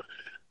do.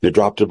 They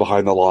dropped it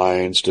behind the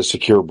lines to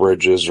secure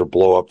bridges or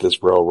blow up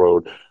this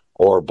railroad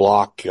or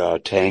block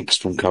tanks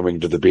from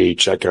coming to the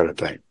beach, that kind of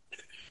thing.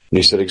 And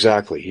he said,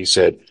 exactly. He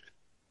said,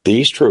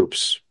 these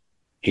troops,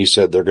 he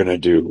said, they're going to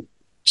do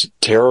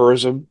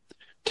terrorism,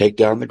 take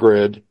down the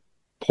grid,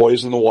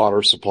 poison the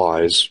water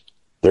supplies.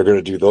 They're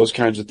going to do those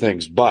kinds of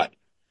things. But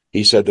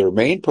he said their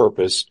main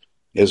purpose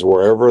is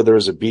wherever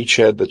there's a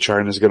beachhead that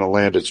China's going to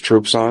land its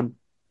troops on,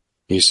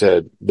 he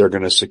said they're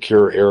going to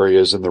secure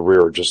areas in the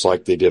rear just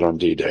like they did on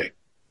D-Day.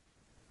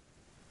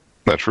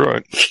 That's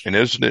right. And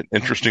isn't it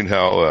interesting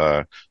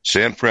how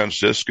San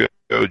Francisco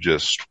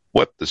just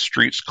swept the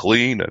streets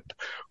clean and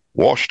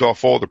washed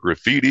off all the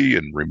graffiti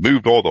and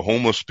removed all the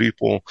homeless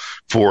people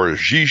for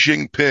Xi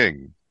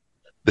Jinping,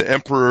 the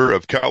Emperor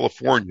of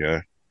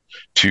California,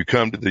 to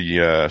come to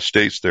the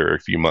States there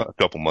a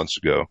couple months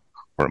ago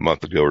or a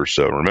month ago or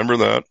so. Remember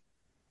that?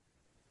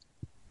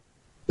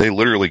 They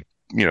literally,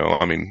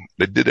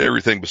 they did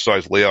everything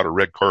besides lay out a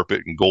red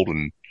carpet and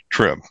golden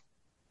trim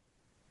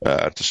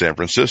to San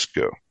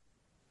Francisco.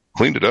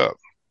 Cleaned it up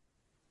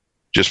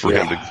just for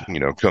him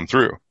to, come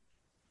through.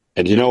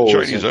 And you know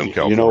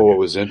what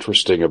was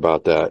interesting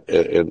about that?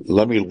 And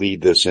let me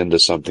lead this into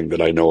something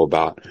that I know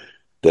about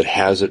that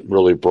hasn't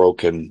really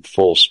broken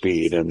full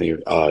speed in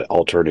the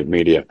alternative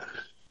media.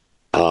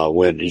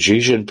 When Xi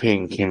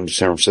Jinping came to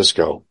San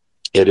Francisco,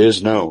 it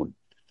is known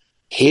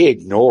he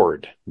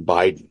ignored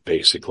Biden,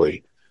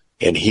 basically,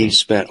 and he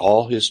spent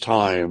all his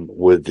time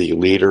with the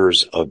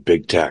leaders of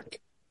big tech.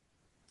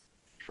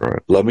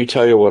 Right. Let me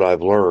tell you what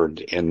I've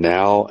learned, and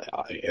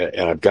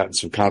I've gotten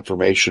some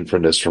confirmation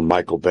from this from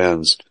Michael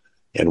Benz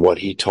and what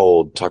he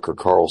told Tucker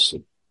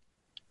Carlson.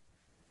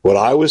 What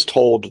I was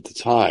told at the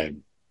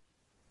time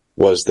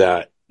was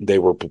that they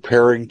were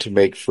preparing to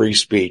make free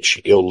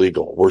speech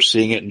illegal. We're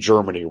seeing it in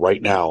Germany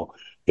right now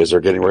as they're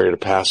getting ready to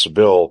pass a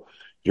bill.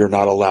 You're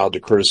not allowed to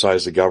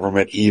criticize the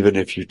government even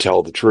if you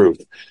tell the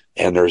truth.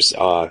 And there's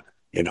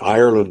in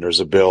Ireland, there's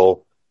a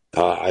bill,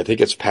 I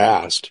think it's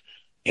passed,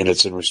 and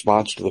it's in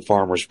response to the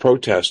farmers'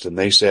 protest. And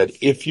they said,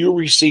 if you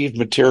receive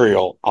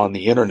material on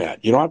the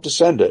internet, you don't have to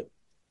send it,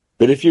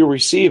 but if you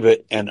receive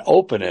it and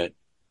open it,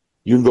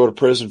 you can go to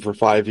prison for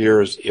 5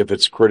 years if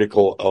it's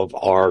critical of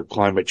our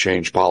climate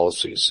change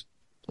policies.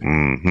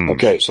 Mm-hmm.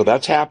 Okay, so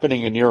that's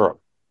happening in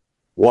Europe.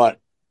 What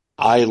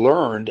I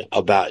learned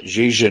about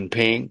Xi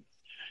Jinping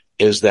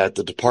is that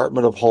the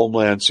Department of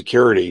Homeland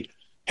Security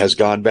has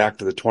gone back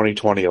to the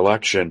 2020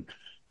 election,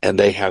 and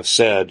they have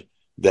said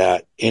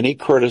that any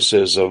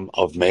criticism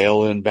of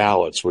mail-in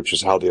ballots, which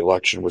is how the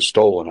election was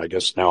stolen, I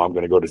guess now I'm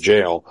going to go to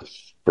jail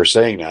for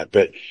saying that,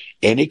 but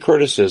any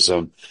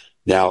criticism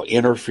now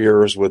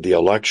interferes with the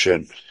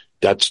election.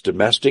 That's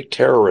domestic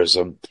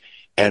terrorism.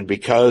 And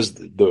because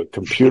the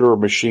computer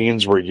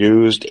machines were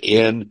used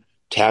in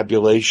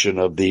tabulation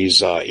of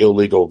these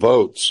illegal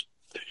votes,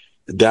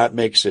 that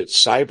makes it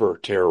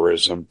cyber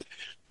terrorism.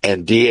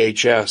 And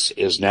DHS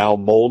is now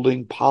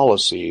molding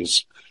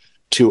policies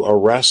to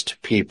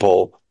arrest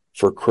people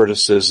for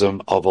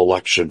criticism of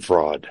election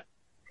fraud.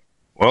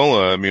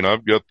 Well, I mean,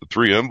 I've got the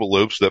 3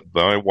 envelopes that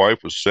my wife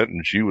was sent,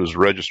 and she was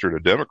registered a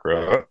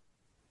Democrat.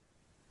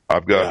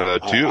 I've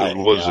got 2.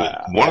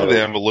 One of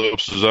the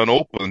envelopes is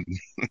unopened.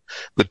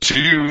 The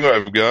 2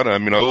 I've got, I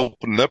mean, I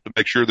opened it up to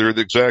make sure they're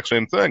the exact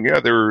same thing. Yeah,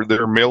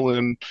 they're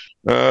mail-in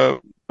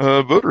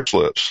voter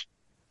slips.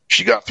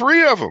 She got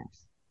 3 of them.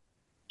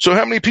 So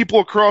how many people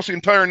across the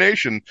entire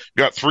nation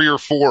got 3 or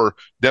 4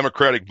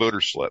 Democratic voter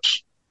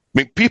slips? I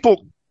mean,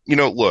 people,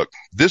 look,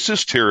 this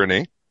is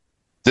tyranny.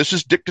 This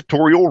is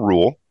dictatorial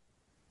rule.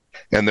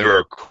 And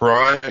there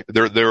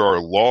are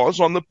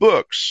laws on the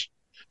books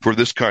for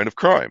this kind of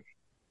crime.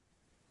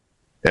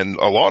 And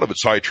a lot of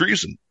it's high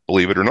treason,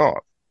 believe it or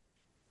not.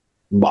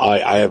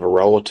 I have a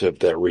relative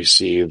that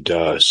received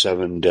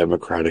 7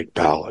 Democratic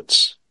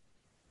ballots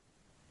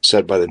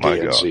set by the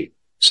DNC.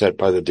 Set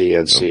by the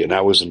DNC, yep. And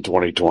that was in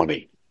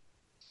 2020.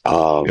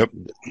 Yep.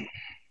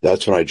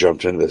 That's when I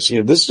jumped into this.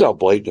 This is how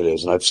blatant it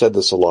is, and I've said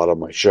this a lot on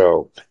my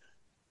show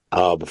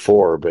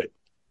before, but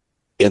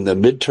in the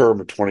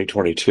midterm of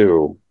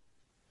 2022,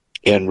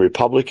 in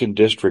Republican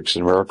districts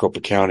in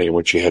Maricopa County, in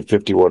which you had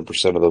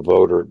 51% of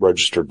the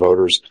registered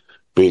voters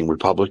being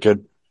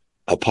Republican,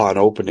 upon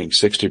opening,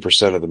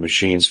 60% of the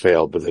machines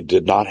failed, but it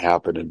did not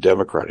happen in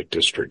Democratic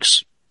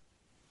districts.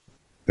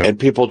 Yep. And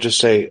people just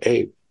say,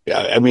 hey,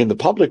 I mean, the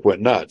public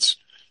went nuts.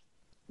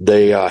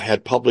 They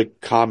had public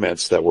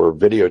comments that were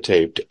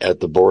videotaped at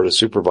the Board of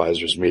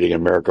Supervisors meeting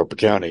in Maricopa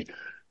County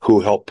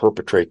who helped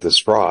perpetrate this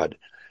fraud.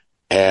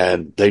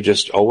 And they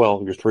just, oh,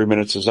 well, your 3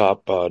 minutes is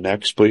up.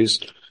 Next, please.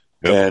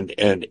 Yep.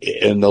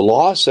 And the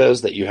law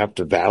says that you have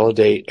to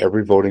validate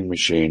every voting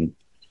machine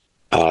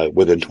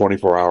within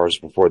 24 hours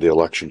before the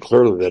election.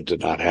 Clearly, that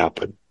did not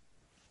happen.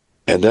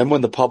 And then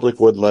when the public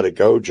wouldn't let it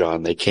go,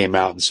 John, they came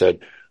out and said,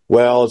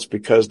 well, it's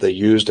because they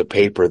used a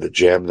paper that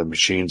jammed the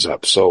machines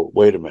up. So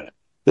wait a minute.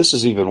 This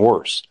is even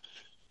worse.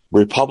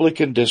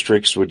 Republican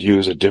districts would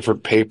use a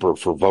different paper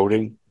for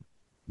voting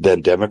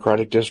than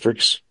Democratic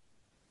districts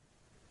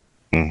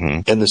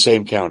in the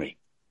same county.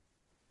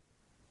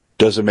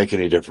 Doesn't make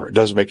any difference. It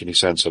doesn't make any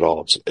sense at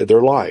all.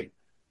 They're lying.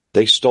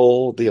 They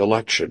stole the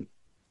election.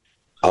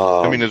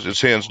 I mean,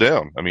 it's hands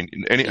down. I mean,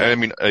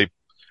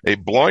 a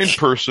blind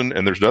person,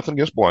 and there's nothing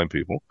against blind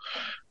people,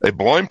 a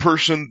blind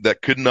person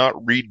that could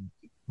not read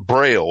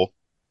Braille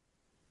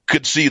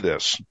could see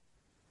this.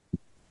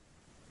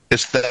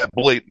 It's that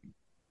blatant.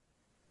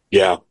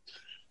 Yeah.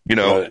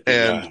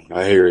 And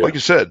I hear you. Like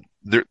you said,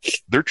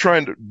 they're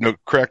trying to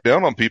crack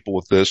down on people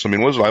with this. I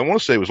mean, I want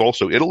to say it was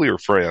also Italy or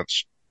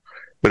France,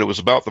 but it was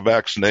about the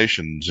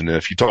vaccinations. And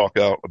if you talk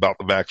out about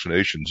the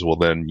vaccinations, well,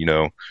 then,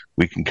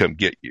 we can come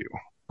get you.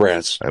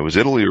 France. It was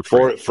Italy or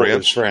France? It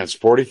was France.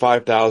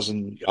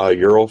 45,000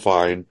 euro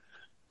fine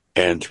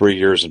and 3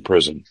 years in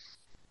prison.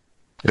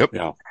 Yep.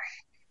 Yeah.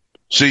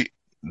 See,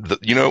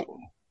 the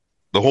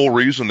whole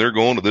reason they're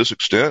going to this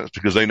extent is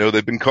because they know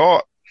they've been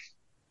caught.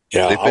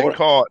 Yeah. They've been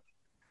caught.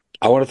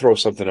 I want to throw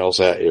something else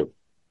at you.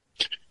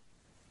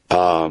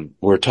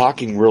 We're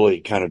talking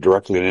really kind of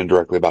directly and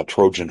indirectly about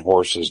Trojan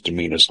horses to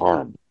mean us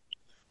harm.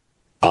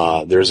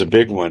 There's a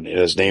big one.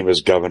 His name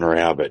is Governor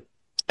Abbott.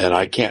 And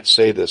I can't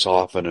say this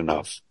often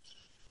enough.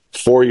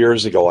 4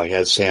 years ago, I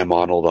had Sam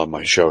Arnold on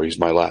my show. He's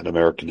my Latin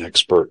American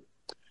expert.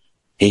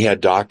 He had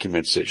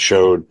documents that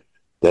showed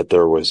that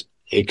there was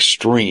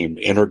extreme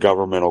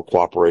intergovernmental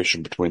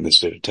cooperation between the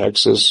state of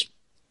Texas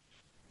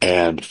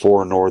and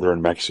 4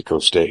 northern Mexico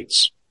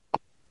states.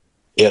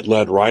 It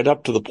led right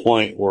up to the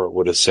point where it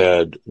would have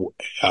said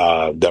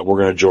that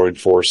we're going to join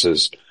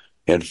forces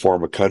and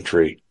form a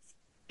country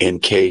in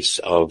case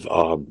of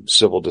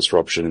civil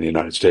disruption in the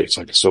United States,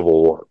 like a civil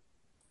war.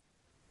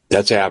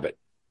 That's Abbott.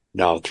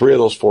 Now, 3 of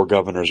those 4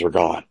 governors are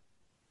gone.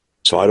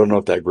 So I don't know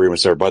if that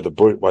agreement's there. By the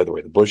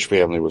way, the Bush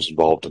family was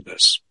involved in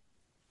this.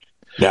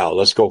 Now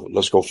let's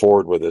go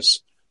forward with this.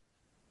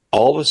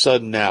 All of a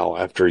sudden now,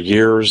 after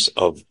years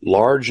of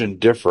large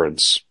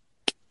indifference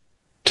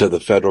to the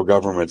federal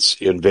government's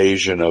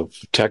invasion of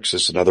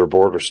Texas and other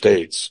border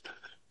states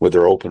with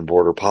their open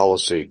border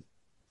policy,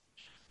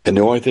 and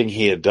the only thing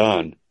he had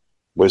done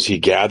was he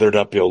gathered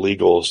up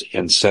illegals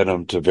and sent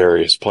them to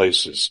various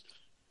places.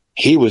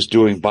 He was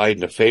doing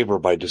Biden a favor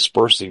by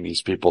dispersing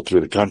these people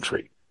through the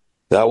country.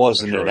 That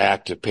wasn't an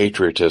act of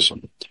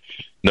patriotism.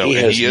 No, he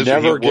has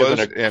never given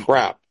a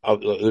crap.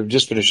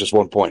 Just finish this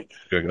one point.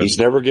 He's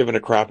never given a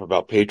crap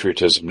about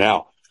patriotism.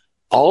 Now,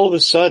 all of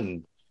a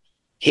sudden,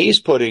 he's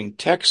putting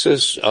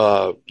Texas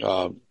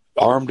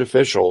armed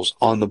officials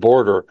on the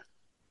border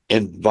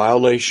in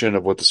violation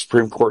of what the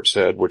Supreme Court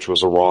said, which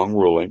was a wrong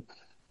ruling,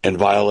 in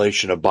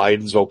violation of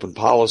Biden's open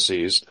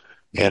policies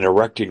and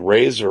erecting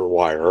razor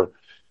wire.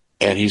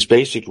 And he's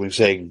basically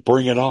saying,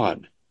 bring it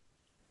on.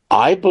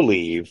 I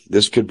believe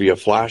this could be a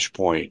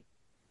flashpoint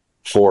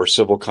for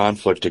civil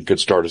conflict and could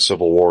start a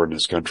civil war in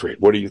this country.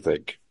 What do you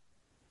think?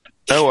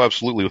 Oh,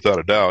 absolutely, without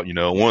a doubt. You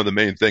know, one of the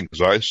main things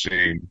I've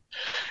seen,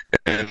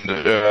 and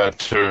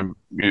to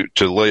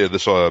lay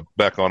this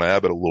back on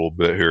Abbott a little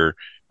bit here,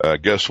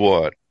 guess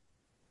what?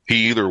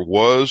 He either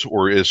was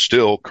or is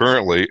still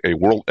currently a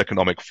World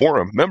Economic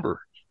Forum member.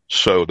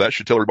 So that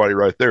should tell everybody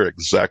right there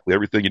exactly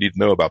everything you need to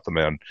know about the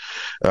man.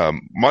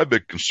 My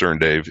big concern,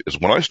 Dave, is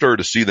when I started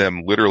to see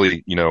them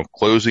literally, you know,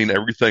 closing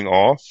everything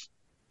off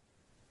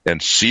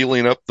and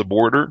sealing up the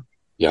border.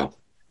 Yeah.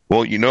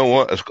 Well, you know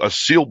what? A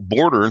sealed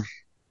border.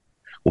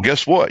 Well,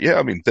 guess what? Yeah,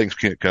 I mean, things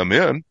can't come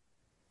in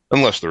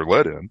unless they're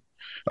let in.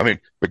 I mean,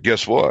 but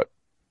guess what?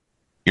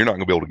 You're not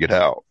going to be able to get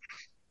out.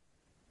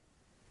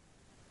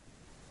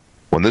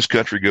 When this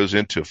country goes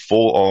into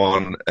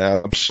full-on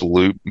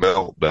absolute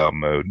meltdown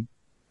mode,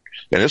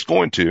 and it's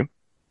going to,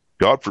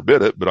 God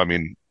forbid it, but I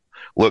mean,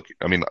 look,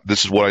 I mean,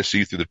 this is what I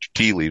see through the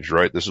tea leaves,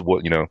 right? This is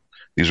what, you know,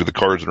 these are the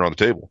cards that are on the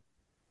table.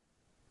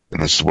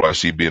 And this is what I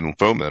see being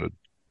fomented.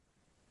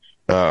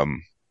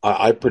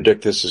 I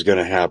predict this is going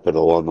to happen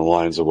along the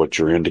lines of what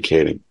you're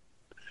indicating.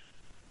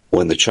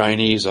 When the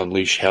Chinese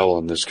unleash hell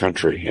in this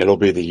country, it'll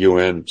be the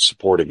UN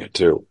supporting it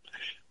too.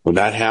 When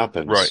that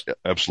happens, right?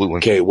 Absolutely.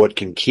 Okay, what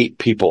can keep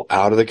people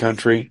out of the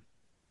country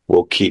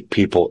will keep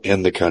people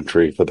in the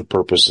country for the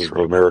purposes of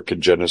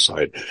American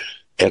genocide.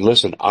 And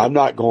listen, I'm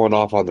not going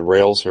off on the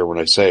rails here when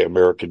I say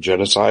American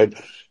genocide,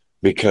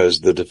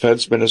 because the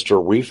defense minister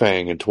Wei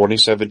Fang in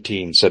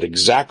 2017 said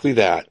exactly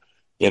that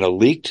in a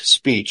leaked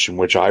speech in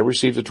which I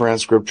received the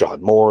transcript.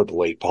 John Moore, the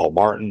late Paul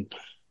Martin,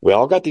 we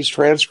all got these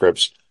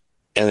transcripts.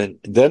 And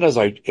then as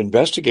I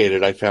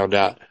investigated, I found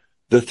out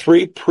the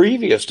three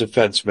previous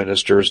defense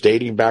ministers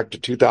dating back to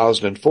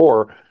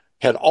 2004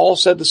 had all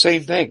said the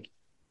same thing.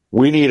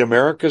 We need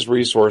America's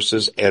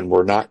resources and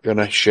we're not going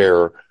to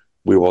share.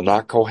 We will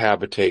not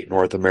cohabitate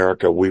North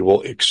America. We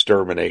will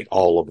exterminate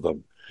all of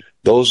them.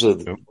 Those are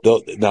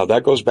now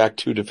that goes back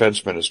to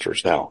defense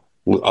ministers now,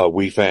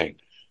 Wei Fang.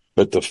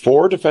 But the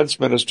four defense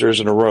ministers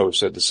in a row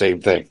said the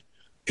same thing.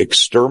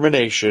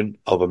 Extermination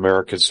of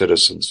American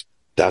citizens.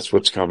 That's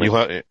what's coming.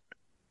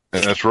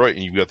 And that's right.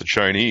 And you've got the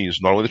Chinese,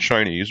 not only the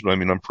Chinese, but I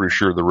mean, I'm pretty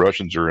sure the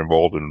Russians are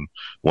involved in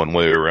one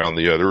way or around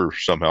the other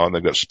somehow, and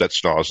they've got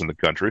Spetsnaz in the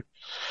country.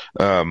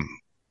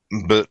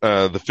 But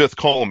the fifth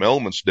column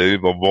elements,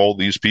 Dave, of all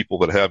these people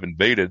that have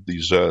invaded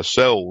these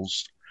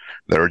cells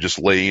that are just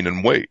laying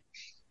in wait.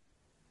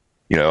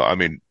 You know, I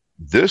mean,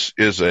 this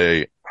is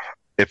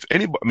if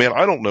anybody, man,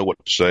 I don't know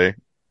what to say.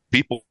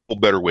 People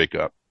better wake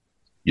up.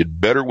 You'd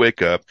better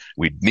wake up.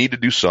 We need to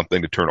do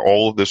something to turn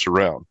all of this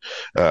around.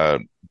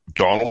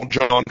 Donald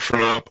John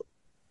Trump,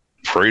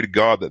 pray to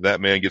God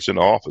that man gets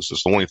into office.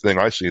 It's the only thing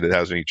I see that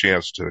has any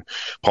chance to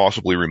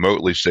possibly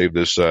remotely save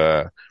this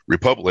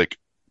republic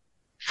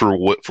for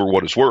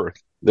what it's worth.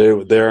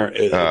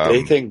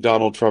 They think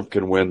Donald Trump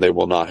can win. They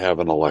will not have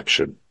an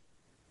election.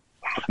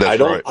 I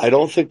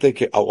don't think they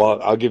can.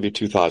 Well, I'll give you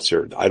two thoughts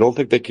here. I don't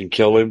think they can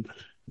kill him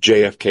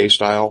JFK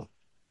style,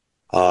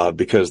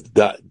 because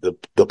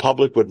the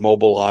public would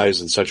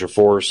mobilize in such a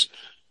force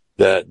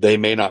that they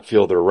may not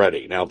feel they're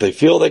ready. Now, if they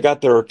feel they got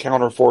their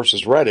counter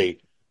forces ready,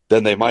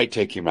 then they might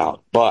take him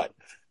out. But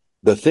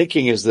the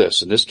thinking is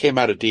this, and this came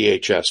out of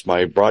DHS.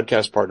 My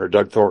broadcast partner,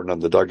 Doug Thornton, on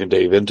the Doug and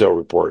Dave Intel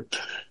Report,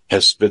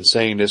 has been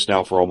saying this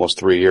now for almost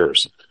 3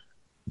 years.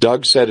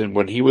 Doug said, and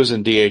when he was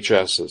in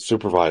DHS as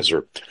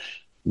supervisor,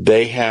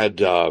 they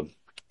had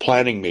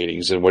planning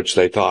meetings in which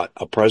they thought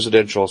a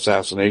presidential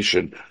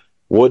assassination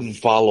wouldn't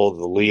follow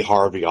the Lee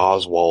Harvey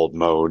Oswald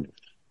mode.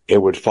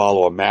 It would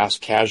follow a mass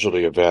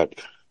casualty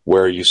event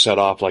where you set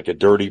off like a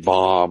dirty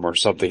bomb or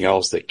something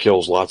else that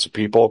kills lots of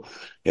people.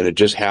 And it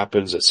just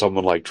happens that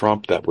someone like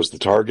Trump, that was the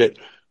target.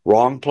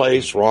 Wrong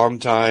place, wrong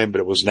time,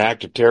 but it was an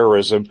act of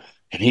terrorism,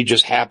 and he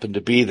just happened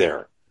to be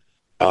there.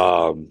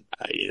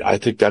 I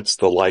think that's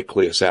the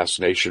likely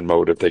assassination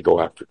mode if they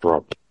go after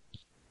Trump.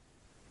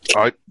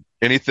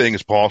 Anything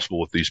is possible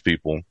with these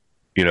people.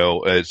 You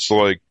know, it's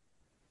like,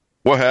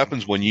 what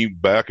happens when you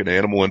back an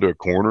animal into a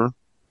corner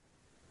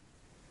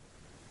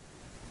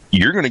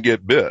you're going to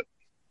get bit.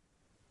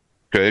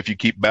 Okay. If you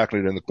keep backing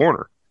it in the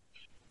corner,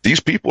 these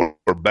people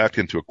are backed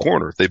into a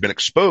corner. They've been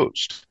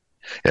exposed,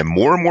 and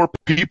more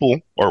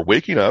people are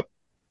waking up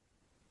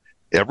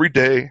every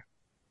day,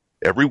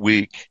 every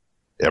week,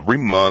 every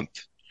month,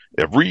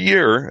 every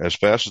year, as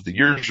fast as the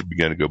years are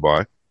beginning to go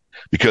by,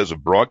 because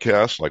of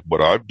broadcasts like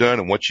what I've done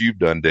and what you've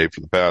done, Dave,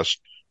 for the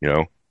past,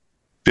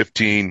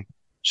 15,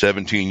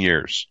 17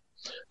 years.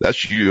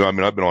 That's you. I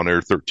mean, I've been on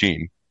air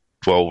 12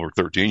 or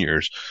 13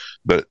 years,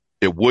 but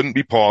it wouldn't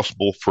be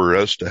possible for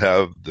us to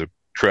have the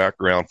track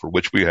ground for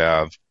which we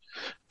have,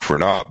 for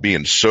not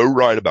being so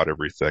right about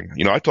everything.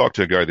 I talked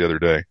to a guy the other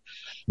day,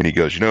 and he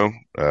goes,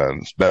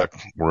 it's back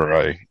where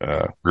I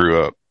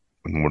grew up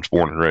and was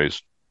born and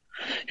raised.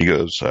 He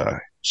goes,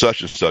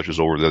 such and such is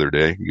over the other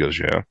day. He goes,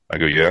 yeah. I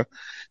go, yeah.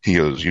 He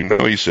goes,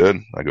 he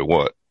said. I go,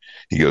 what?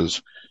 He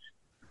goes,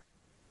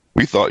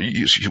 we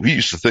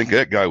used to think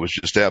that guy was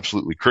just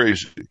absolutely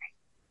crazy.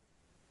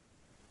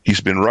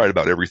 He's been right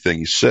about everything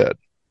he said.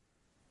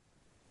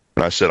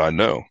 And I said, I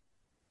know.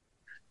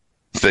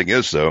 The thing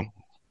is, though,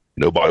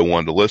 nobody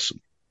wanted to listen.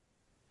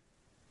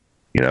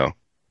 And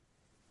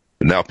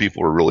now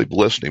people are really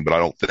listening, but I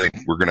don't think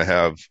we're going to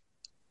have,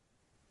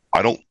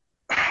 I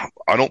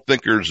don't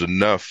think there's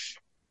enough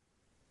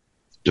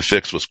to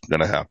fix what's going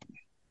to happen.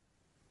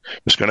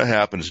 What's going to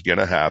happen is going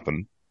to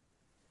happen.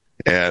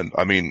 And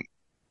I mean,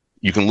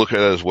 you can look at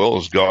it as well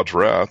as God's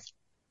wrath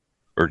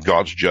or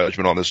God's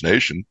judgment on this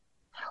nation.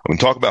 I mean,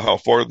 talk about how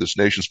far this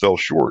nation's fell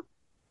short.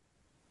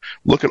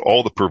 Look at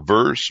all the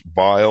perverse,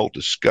 vile,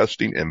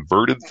 disgusting,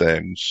 inverted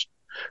things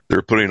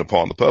they're putting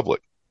upon the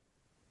public.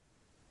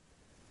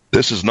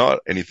 This is not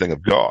anything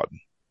of God.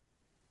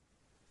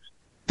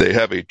 They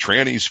have a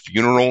tranny's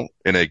funeral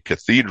in a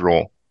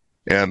cathedral,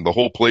 and the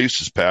whole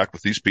place is packed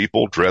with these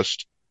people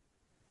dressed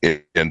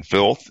in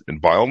filth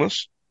and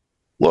vileness.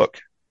 Look,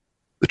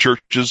 the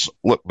churches,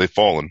 they've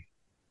fallen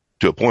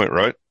to a point,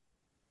 right?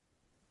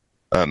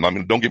 I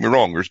mean, don't get me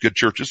wrong, there's good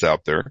churches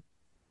out there,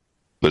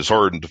 but it's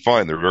hard to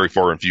find. They're very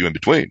far and few in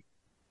between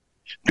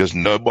because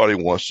nobody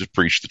wants to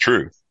preach the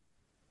truth.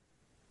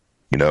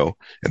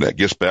 And that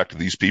gets back to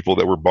these people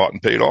that were bought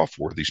and paid off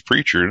for, these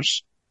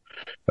preachers,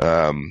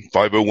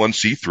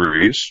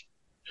 501c3s,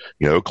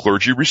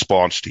 clergy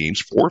response teams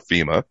for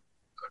FEMA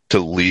to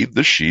lead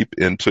the sheep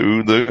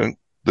into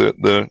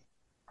the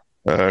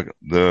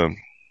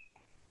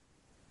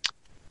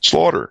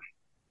slaughter.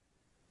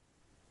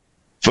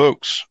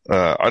 Folks,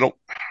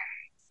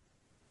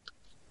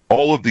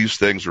 all of these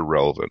things are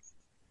relevant.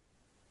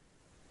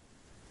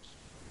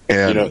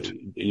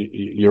 And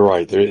you're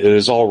right. It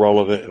is all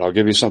relevant. And I'll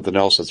give you something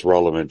else that's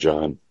relevant,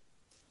 John.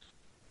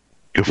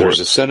 There's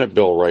a Senate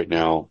bill right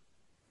now,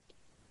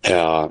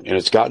 and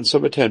it's gotten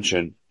some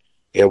attention.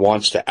 It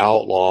wants to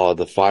outlaw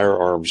the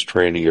firearms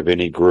training of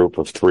any group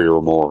of 3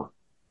 or more.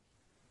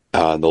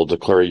 And they'll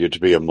declare you to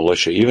be a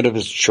militia, even if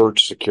it's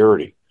church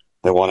security.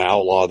 They want to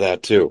outlaw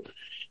that too.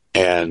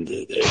 And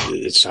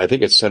I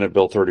think it's Senate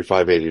Bill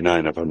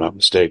 3589, if I'm not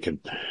mistaken.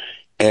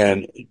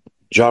 And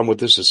John, what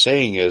this is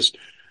saying is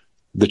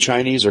the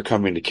Chinese are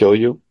coming to kill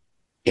you,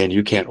 and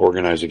you can't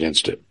organize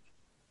against it.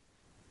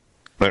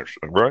 That's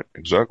right.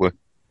 Exactly.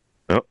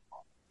 Yep.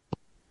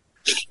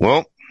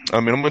 Well,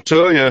 I mean, I'm going to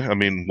tell you,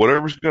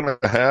 whatever's going to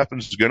happen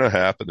is going to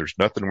happen. There's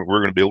nothing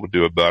we're going to be able to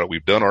do about it.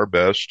 We've done our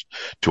best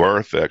to our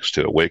effects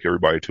to awake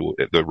everybody to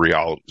the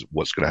reality of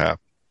what's going to happen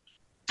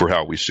for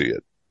how we see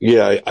it.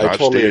 Yeah, I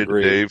totally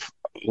agree. Dave,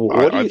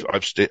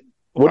 I've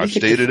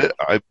stated it.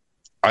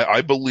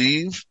 I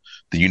believe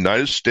the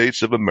United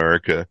States of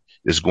America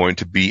is going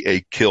to be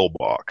a kill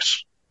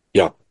box.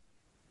 Yeah.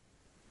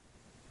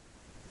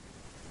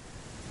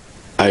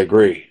 I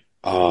agree.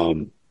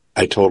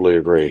 I totally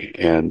agree.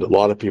 And a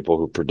lot of people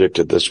who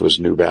predicted this was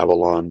New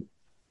Babylon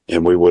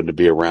and we wouldn't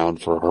be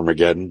around for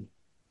Armageddon,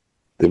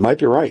 they might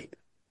be right.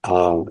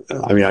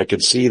 I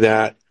could see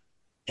that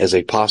as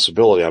a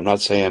possibility. I'm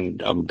not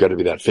saying I'm going to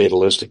be that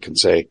fatalistic and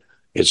say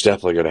it's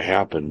definitely going to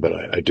happen,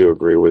 but I do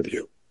agree with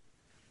you.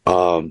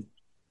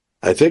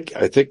 I think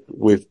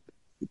we've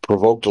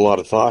provoked a lot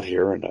of thought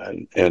here,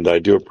 and I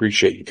do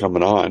appreciate you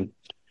coming on.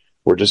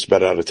 We're just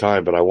about out of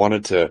time, but I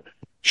wanted to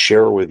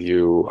share with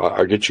you,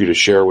 or get you to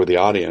share with the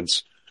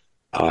audience,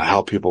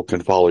 how people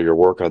can follow your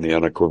work on the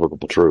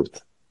unequivocal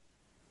truth.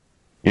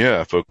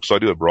 Yeah, folks, I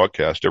do a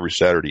broadcast every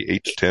Saturday,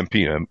 8 to 10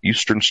 p.m.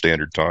 Eastern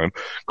Standard Time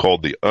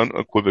called The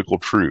Unequivocal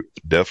Truth,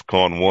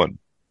 DEFCON 1.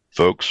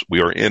 Folks,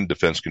 we are in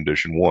Defense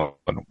Condition 1.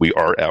 We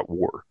are at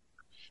war.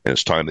 And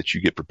it's time that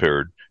you get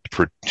prepared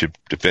to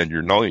defend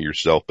not only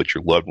yourself, but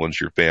your loved ones,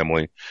 your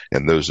family,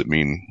 and those that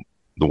mean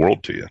the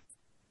world to you.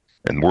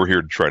 And we're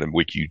here to try to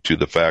wake you to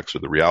the facts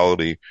of the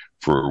reality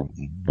for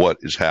what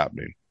is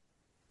happening.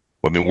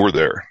 We're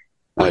there.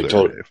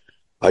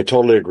 I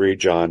totally agree,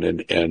 John.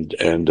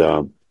 And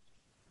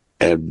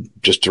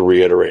just to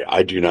reiterate,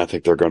 I do not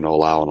think they're going to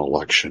allow an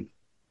election.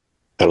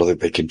 I don't think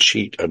they can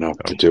cheat enough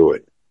to do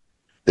it.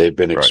 They've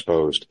been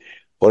exposed.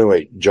 Well,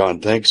 anyway, John,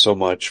 thanks so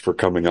much for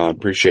coming on.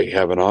 Appreciate you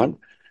having on.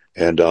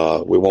 And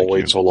we won't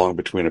wait so long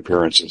between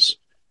appearances.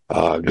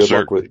 Yes,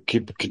 sir.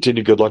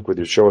 Continue good luck with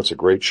your show. It's a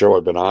great show.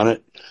 I've been on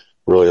it.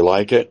 Really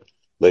like it.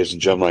 Ladies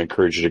and gentlemen, I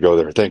encourage you to go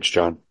there. Thanks,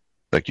 John.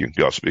 Thank you.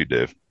 Godspeed,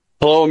 Dave.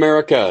 Hello,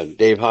 America.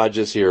 Dave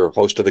Hodges here,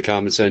 host of the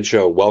Common Sense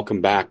Show.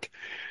 Welcome back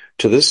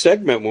to this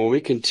segment when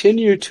we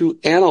continue to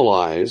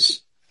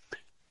analyze,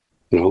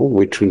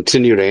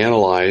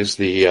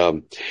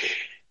 the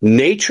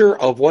nature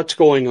of what's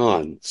going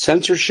on,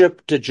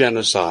 censorship to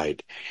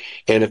genocide.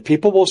 And if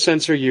people will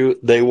censor you,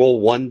 they will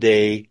one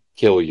day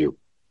kill you,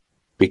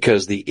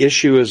 because the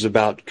issue is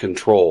about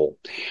control.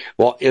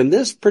 Well, in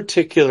this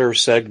particular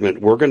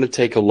segment, we're going to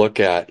take a look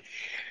at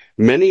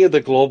many of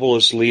the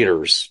globalist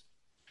leaders,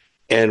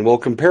 and we'll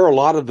compare a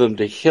lot of them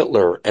to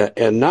Hitler,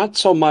 and not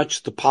so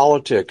much the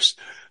politics,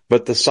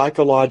 but the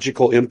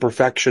psychological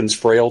imperfections,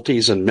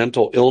 frailties, and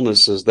mental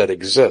illnesses that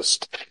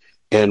exist.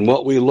 And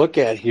what we look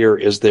at here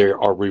is they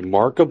are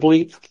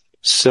remarkably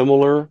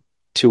similar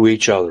to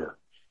each other.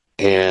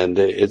 And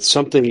it's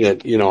something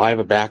that, I have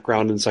a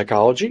background in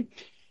psychology,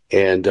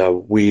 and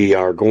we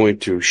are going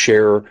to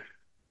share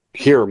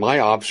here my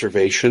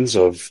observations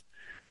of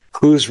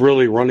who's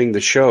really running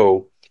the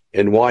show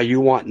and why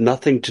you want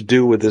nothing to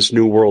do with this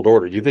new world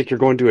order. You think you're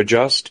going to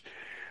adjust?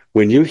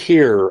 When you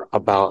hear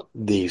about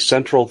the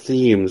central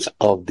themes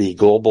of the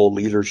global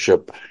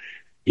leadership,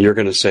 you're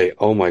going to say,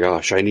 oh my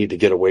gosh, I need to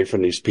get away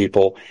from these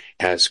people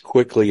as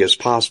quickly as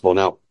possible.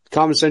 Now,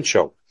 Common Sense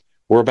Show,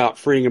 we're about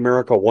freeing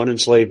America one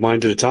enslaved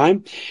mind at a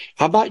time.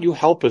 How about you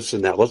help us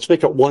in that? Let's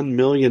make it 1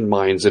 million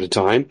minds at a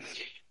time,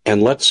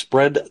 and let's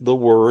spread the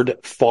word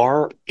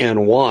far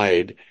and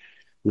wide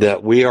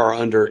that we are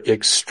under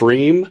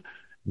extreme,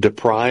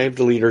 deprived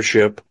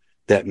leadership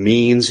that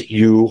means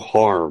you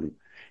harm.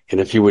 And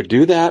if you would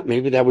do that,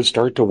 maybe that would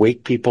start to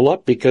wake people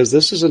up, because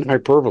this isn't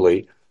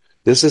hyperbole.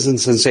 This isn't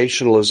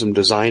sensationalism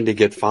designed to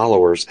get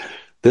followers.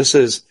 This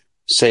is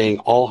saying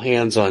all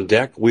hands on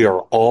deck. We are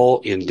all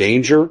in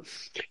danger,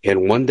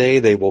 and one day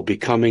they will be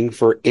coming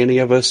for any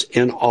of us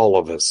and all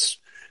of us.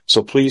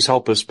 So please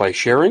help us by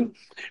sharing.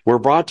 We're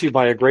brought to you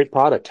by a great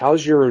product.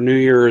 How's your New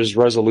Year's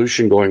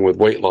resolution going with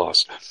weight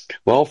loss?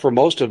 Well, for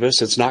most of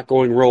us, it's not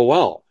going real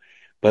well.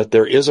 But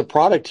there is a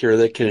product here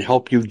that can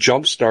help you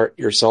jumpstart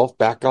yourself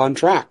back on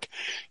track.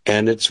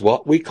 And it's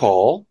what we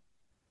call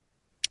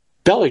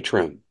belly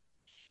trim.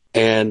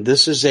 And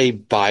this is a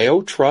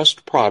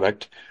BioTrust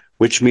product,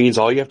 which means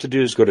all you have to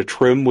do is go to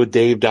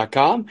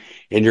trimwithdave.com,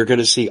 and you're going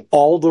to see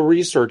all the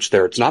research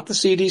there. It's not the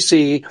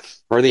CDC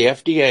or the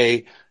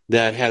FDA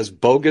that has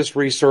bogus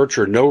research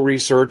or no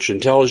research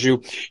and tells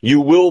you, you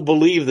will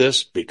believe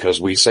this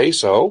because we say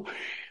so.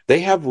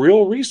 They have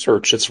real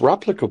research that's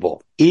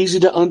replicable, easy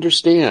to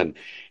understand.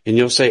 And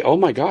you'll say, oh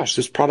my gosh,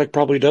 this product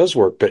probably does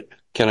work, but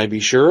can I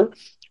be sure?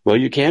 Well,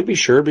 you can be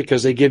sure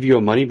because they give you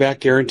a money-back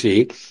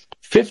guarantee,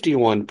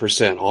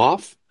 51%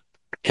 off,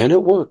 and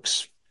it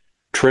works.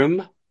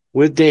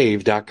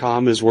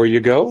 Trimwithdave.com is where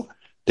you go.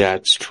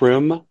 That's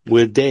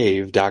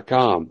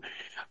trimwithdave.com.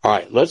 All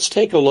right, let's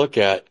take a look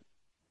at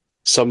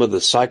some of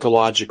the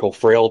psychological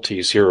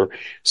frailties here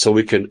so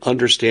we can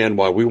understand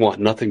why we want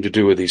nothing to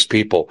do with these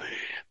people.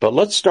 But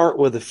let's start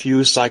with a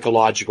few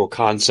psychological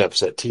concepts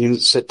that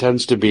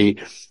tends to be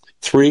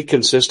three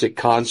consistent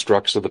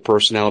constructs of the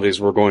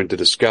personalities we're going to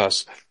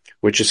discuss,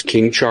 which is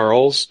King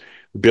Charles,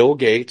 Bill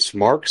Gates,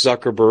 Mark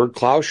Zuckerberg,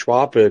 Klaus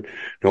Schwab, and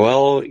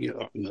Noel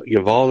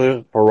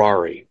Yuval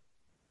Harari.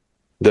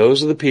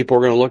 Those are the people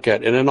we're going to look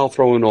at. And then I'll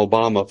throw in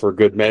Obama for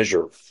good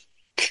measure.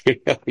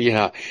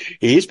 Yeah,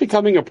 he's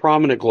becoming a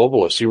prominent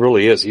globalist. He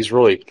really is. He's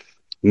really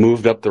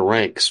moved up the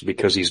ranks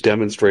because he's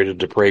demonstrated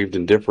depraved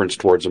indifference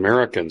towards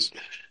Americans.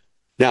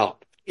 Now,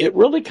 it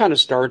really kind of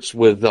starts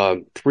with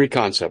three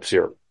concepts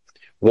here.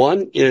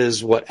 One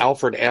is what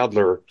Alfred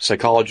Adler,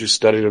 psychologist,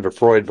 studied under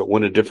Freud but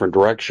went a different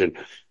direction.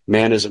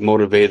 Man isn't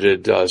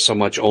motivated so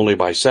much only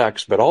by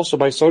sex, but also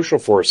by social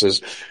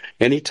forces.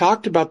 And he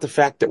talked about the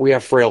fact that we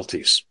have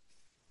frailties.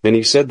 And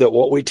he said that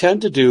what we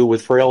tend to do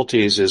with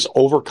frailties is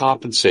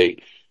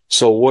overcompensate.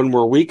 So when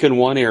we're weak in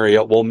one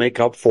area, we'll make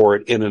up for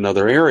it in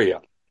another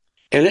area.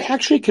 And it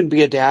actually can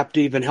be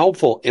adaptive and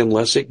helpful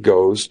unless it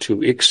goes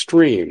to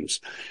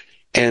extremes.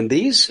 And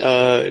these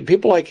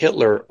people like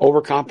Hitler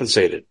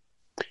overcompensated.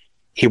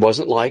 He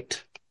wasn't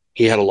liked.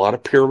 He had a lot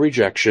of peer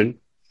rejection.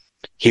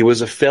 He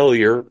was a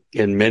failure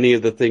in many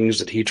of the things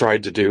that he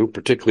tried to do,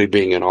 particularly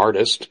being an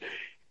artist.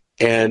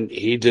 And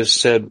he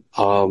just said,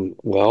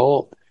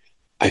 well,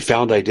 I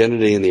found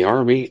identity in the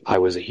army. I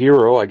was a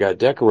hero. I got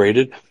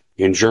decorated.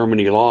 And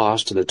Germany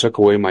lost, and it took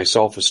away my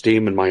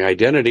self-esteem and my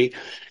identity.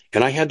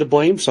 And I had to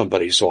blame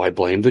somebody, so I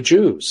blamed the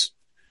Jews.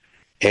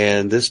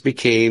 And this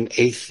became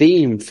a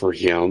theme for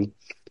him.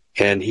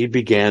 And he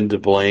began to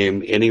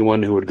blame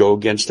anyone who would go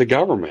against the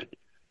government.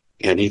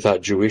 And he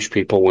thought Jewish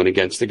people went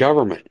against the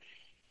government.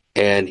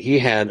 And he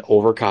had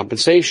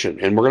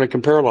overcompensation. And we're going to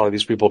compare a lot of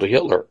these people to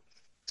Hitler.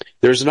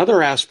 There's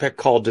another aspect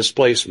called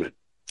displacement.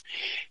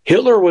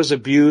 Hitler was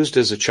abused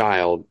as a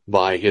child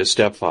by his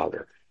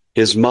stepfather.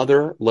 His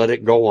mother let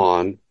it go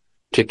on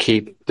to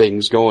keep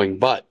things going,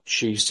 but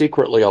she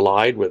secretly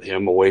allied with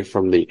him away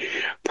from the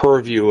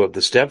purview of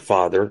the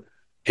stepfather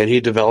and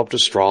he developed a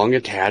strong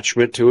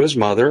attachment to his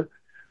mother,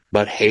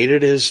 but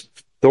hated his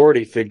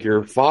authority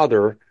figure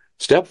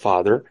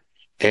stepfather,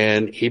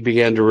 and he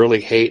began to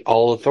really hate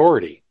all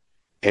authority.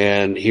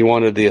 And he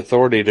wanted the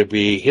authority to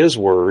be his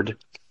word,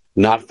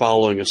 not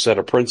following a set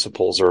of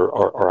principles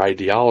or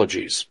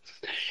ideologies.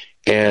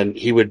 And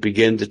he would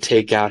begin to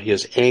take out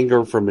his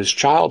anger from his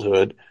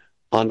childhood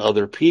on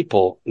other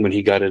people when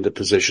he got into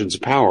positions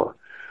of power.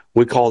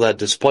 We call that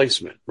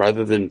displacement.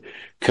 Rather than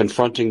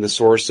confronting the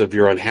source of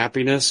your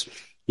unhappiness,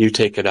 you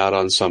take it out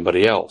on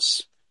somebody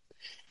else.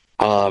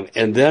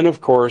 And then,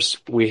 of course,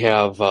 we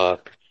have a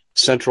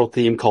central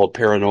theme called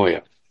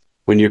paranoia.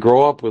 When you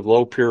grow up with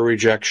low peer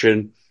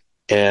rejection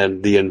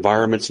and the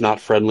environment's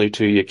not friendly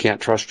to you, you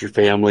can't trust your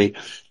family,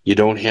 you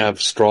don't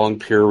have strong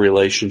peer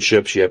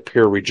relationships, you have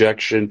peer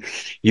rejection,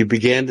 you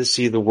begin to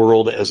see the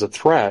world as a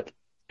threat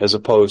as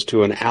opposed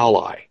to an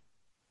ally.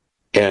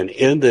 And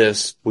in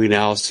this, we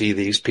now see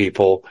these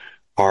people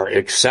are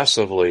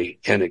excessively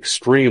and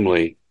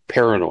extremely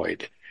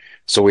paranoid.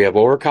 So we have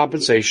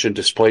overcompensation,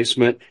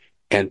 displacement,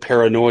 and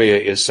paranoia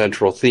as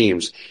central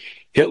themes.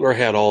 Hitler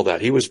had all that.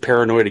 He was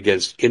paranoid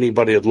against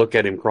anybody that looked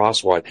at him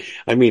crosswise.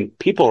 I mean,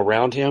 people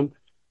around him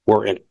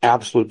were in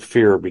absolute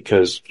fear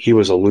because he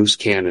was a loose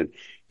cannon.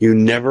 You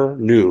never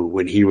knew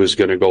when he was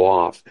going to go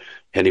off.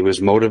 And he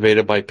was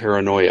motivated by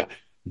paranoia,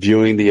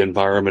 viewing the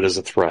environment as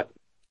a threat.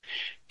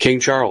 King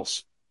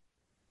Charles.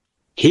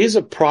 He's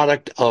a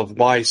product of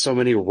why so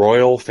many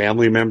royal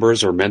family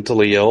members are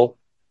mentally ill.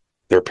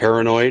 They're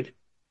paranoid.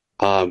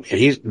 And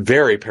he's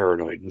very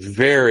paranoid,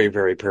 very,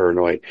 very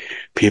paranoid.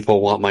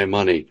 People want my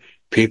money.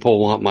 People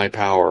want my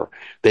power.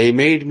 They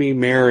made me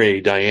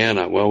marry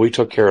Diana. Well, we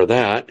took care of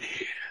that.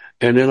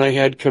 And then I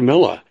had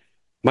Camilla,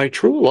 my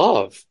true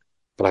love.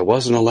 But I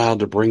wasn't allowed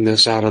to bring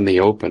this out in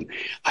the open.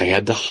 I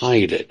had to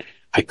hide it.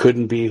 I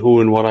couldn't be who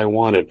and what I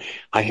wanted.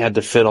 I had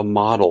to fit a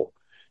model.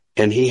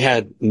 And he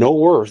had no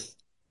worth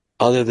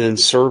other than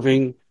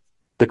serving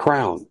the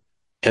crown.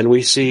 And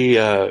we see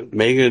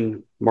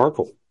Meghan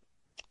Markle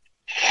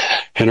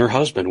and her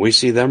husband. We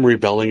see them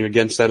rebelling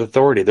against that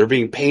authority. They're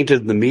being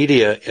painted in the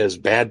media as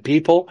bad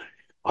people.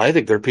 I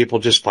think they're people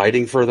just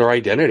fighting for their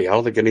identity. I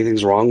don't think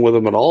anything's wrong with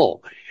them at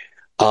all.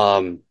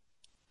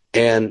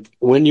 And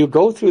when you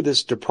go through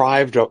this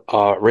deprived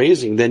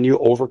raising, then you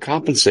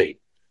overcompensate.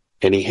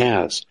 And he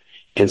has.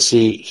 And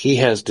see, he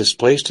has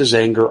displaced his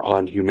anger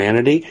on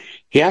humanity.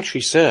 He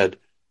actually said,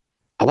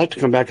 I'd like to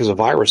come back as a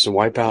virus and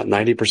wipe out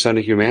 90%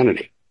 of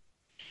humanity.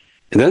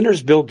 And then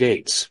there's Bill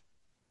Gates.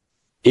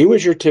 He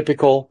was your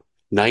typical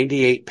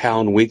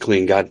 98-pound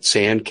weakling, got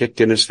sand kicked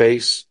in his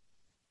face.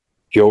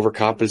 He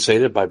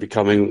overcompensated by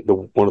becoming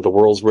one of the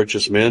world's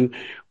richest men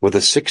with a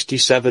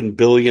 $67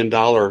 billion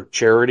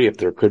charity, if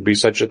there could be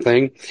such a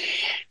thing.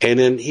 And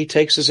then he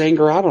takes his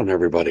anger out on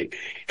everybody.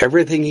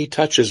 Everything he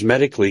touches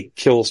medically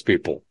kills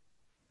people.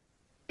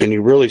 And he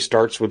really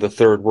starts with the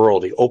third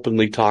world. He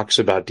openly talks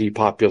about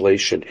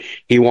depopulation.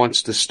 He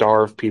wants to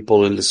starve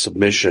people into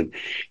submission.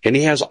 And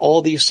he has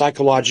all these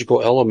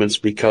psychological elements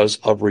because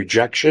of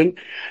rejection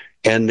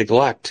and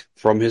neglect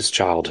from his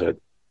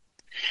childhood.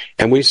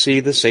 And we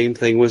see the same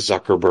thing with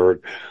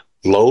Zuckerberg.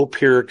 Low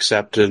peer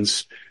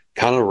acceptance,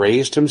 kind of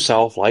raised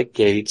himself like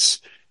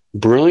Gates.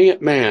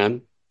 Brilliant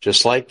man,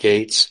 just like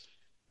Gates,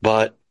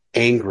 but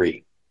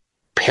angry,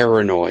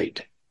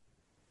 paranoid.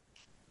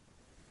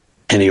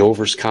 And he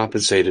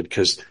overcompensated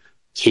because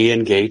he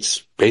and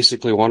Gates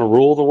basically want to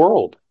rule the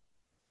world.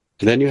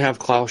 And then you have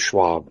Klaus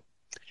Schwab.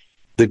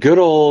 The good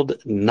old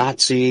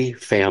Nazi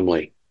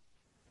family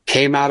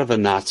came out of a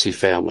Nazi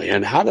family.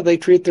 And how do they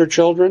treat their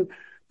children?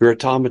 You're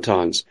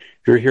automatons.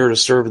 You're here to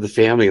serve the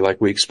family like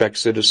we expect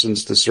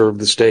citizens to serve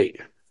the state.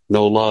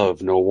 No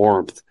love, no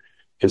warmth.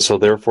 And so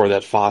therefore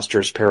that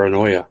fosters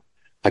paranoia.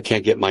 I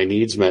can't get my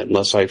needs met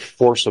unless I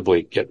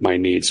forcibly get my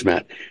needs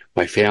met.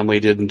 My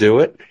family didn't do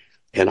it.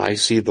 And I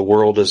see the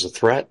world as a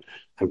threat.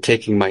 I'm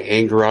taking my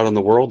anger out on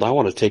the world. I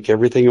want to take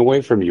everything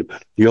away from you.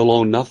 You'll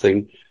own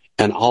nothing,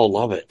 and I'll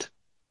love it.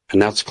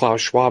 And that's Klaus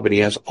Schwab, and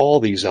he has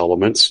all these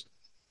elements.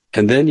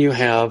 And then you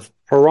have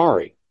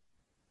Harari.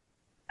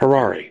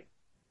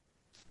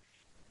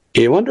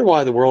 You wonder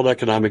why the World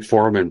Economic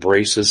Forum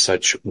embraces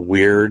such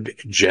weird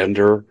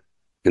gender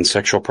and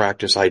sexual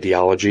practice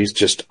ideologies,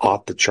 just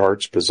off the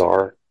charts,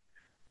 bizarre.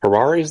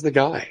 Harari is the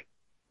guy.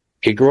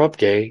 He grew up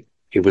gay.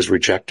 He was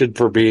rejected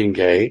for being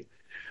gay.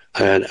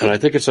 And I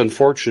think it's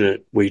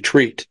unfortunate we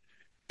treat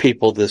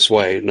people this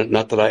way.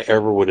 Not that I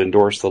ever would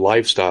endorse the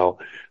lifestyle,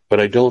 but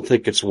I don't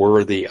think it's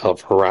worthy of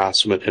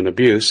harassment and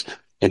abuse.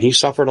 And he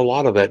suffered a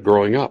lot of that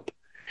growing up.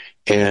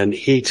 And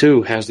he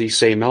too has these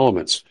same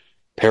elements.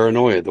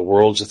 Paranoia, the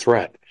world's a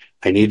threat.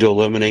 I need to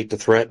eliminate the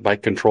threat by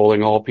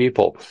controlling all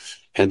people.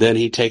 And then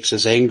he takes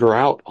his anger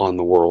out on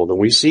the world. And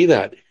we see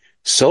that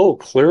so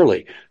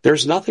clearly.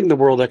 There's nothing the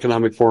World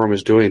Economic Forum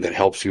is doing that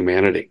helps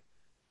humanity.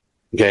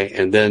 Okay,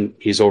 and then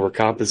he's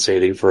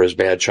overcompensating for his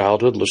bad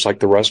childhood, just like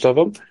the rest of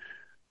them,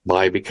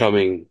 by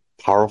becoming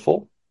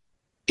powerful,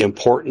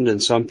 important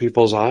in some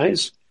people's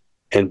eyes,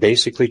 and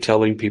basically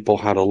telling people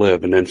how to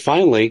live. And then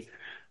finally,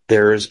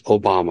 there's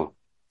Obama.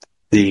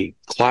 the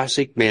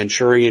classic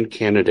Manchurian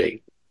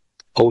Candidate.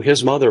 Oh,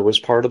 his mother was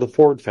part of the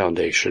Ford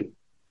Foundation.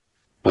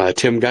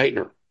 Tim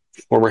Geithner,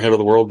 former head of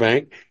the World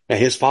Bank, and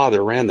his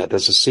father ran that.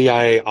 That's a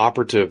CIA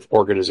operative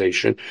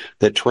organization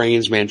that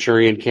trains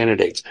Manchurian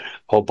candidates.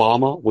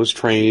 Obama was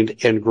trained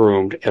and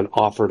groomed and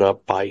offered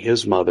up by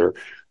his mother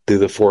through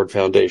the Ford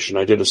Foundation.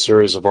 I did a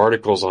series of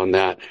articles on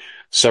that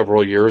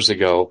several years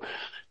ago.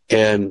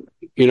 And,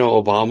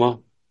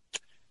 Obama,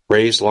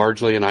 raised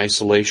largely in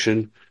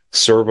isolation,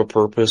 serve a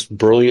purpose,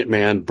 brilliant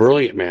man,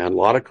 a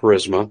lot of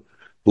charisma,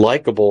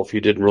 likable if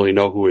you didn't really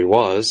know who he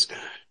was.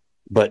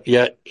 But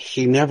yet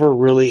he never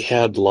really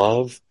had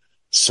love,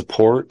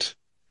 support.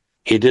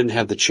 He didn't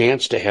have the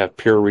chance to have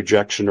peer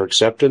rejection or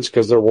acceptance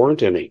because there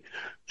weren't any.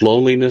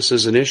 Loneliness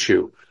is an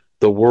issue.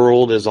 The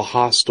world is a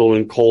hostile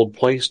and cold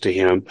place to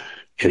him,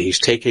 and he's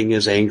taking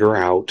his anger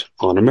out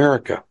on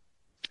America.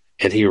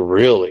 And he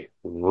really,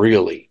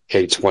 really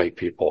hates white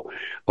people.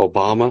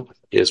 Obama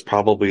is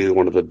probably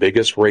one of the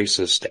biggest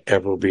racists to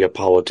ever be a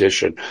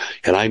politician.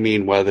 And I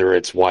mean whether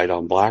it's white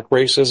on black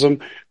racism,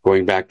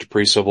 going back to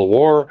pre-Civil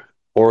War,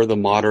 or the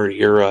modern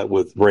era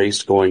with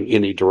race going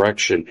any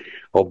direction.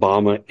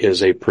 Obama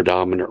is a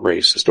predominant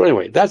racist. So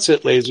anyway, that's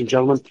it, ladies and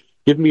gentlemen.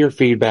 Give me your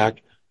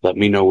feedback. Let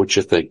me know what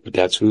you think. But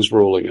that's who's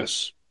ruling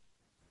us.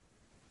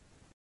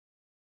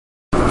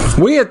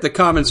 We at the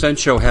Common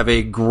Sense Show have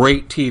a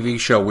great TV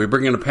show. We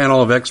bring in a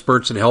panel of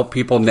experts and help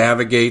people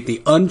navigate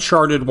the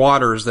uncharted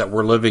waters that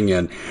we're living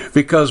in.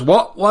 Because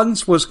what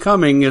once was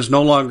coming is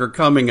no longer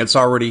coming. It's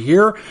already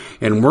here,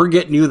 and we're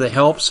getting you the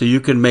help so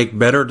you can make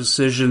better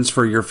decisions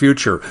for your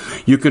future.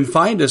 You can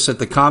find us at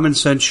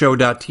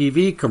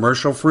thecommonsenseshow.tv,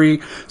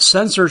 commercial-free,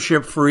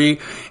 censorship-free,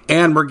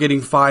 and we're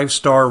getting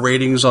 5-star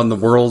ratings on the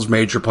world's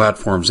major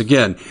platforms.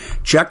 Again,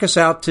 check us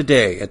out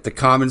today at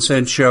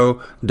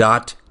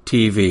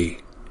thecommonsenseshow.tv.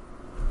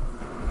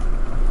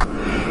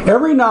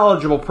 Every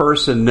knowledgeable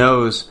person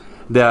knows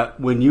that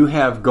when you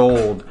have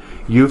gold,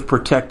 you've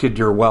protected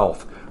your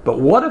wealth. But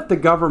what if the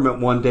government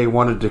one day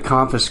wanted to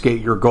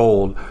confiscate your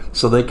gold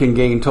so they can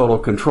gain total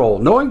control,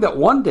 knowing that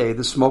one day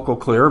the smoke will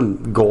clear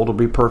and gold will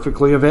be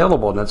perfectly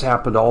available, and that's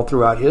happened all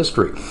throughout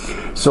history.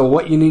 So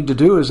what you need to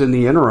do is, in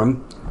the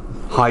interim,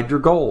 hide your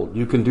gold.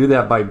 You can do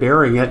that by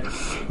burying it.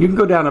 You can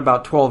go down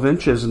about 12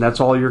 inches, and that's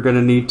all you're going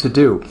to need to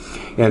do.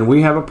 And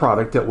we have a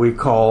product that we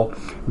call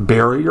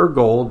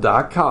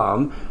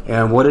buryyourgold.com,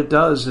 and what it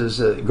does is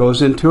it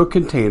goes into a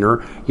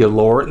container. You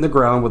lower it in the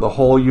ground with a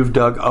hole you've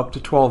dug up to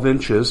 12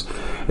 inches.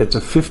 It's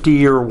a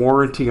 50-year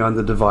warranty on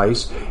the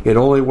device. It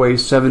only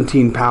weighs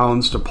 17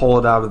 pounds to pull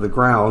it out of the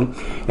ground,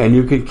 and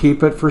you can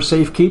keep it for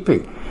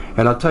safekeeping.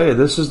 And I'll tell you,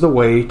 this is the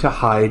way to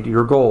hide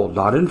your gold.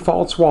 Not in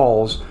false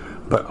walls,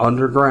 but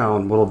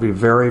underground will be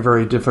very,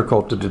 very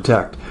difficult to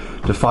detect.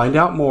 To find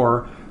out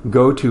more,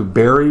 go to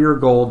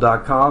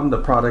buryyourgold.com.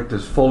 The product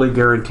is fully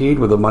guaranteed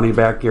with a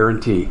money-back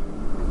guarantee.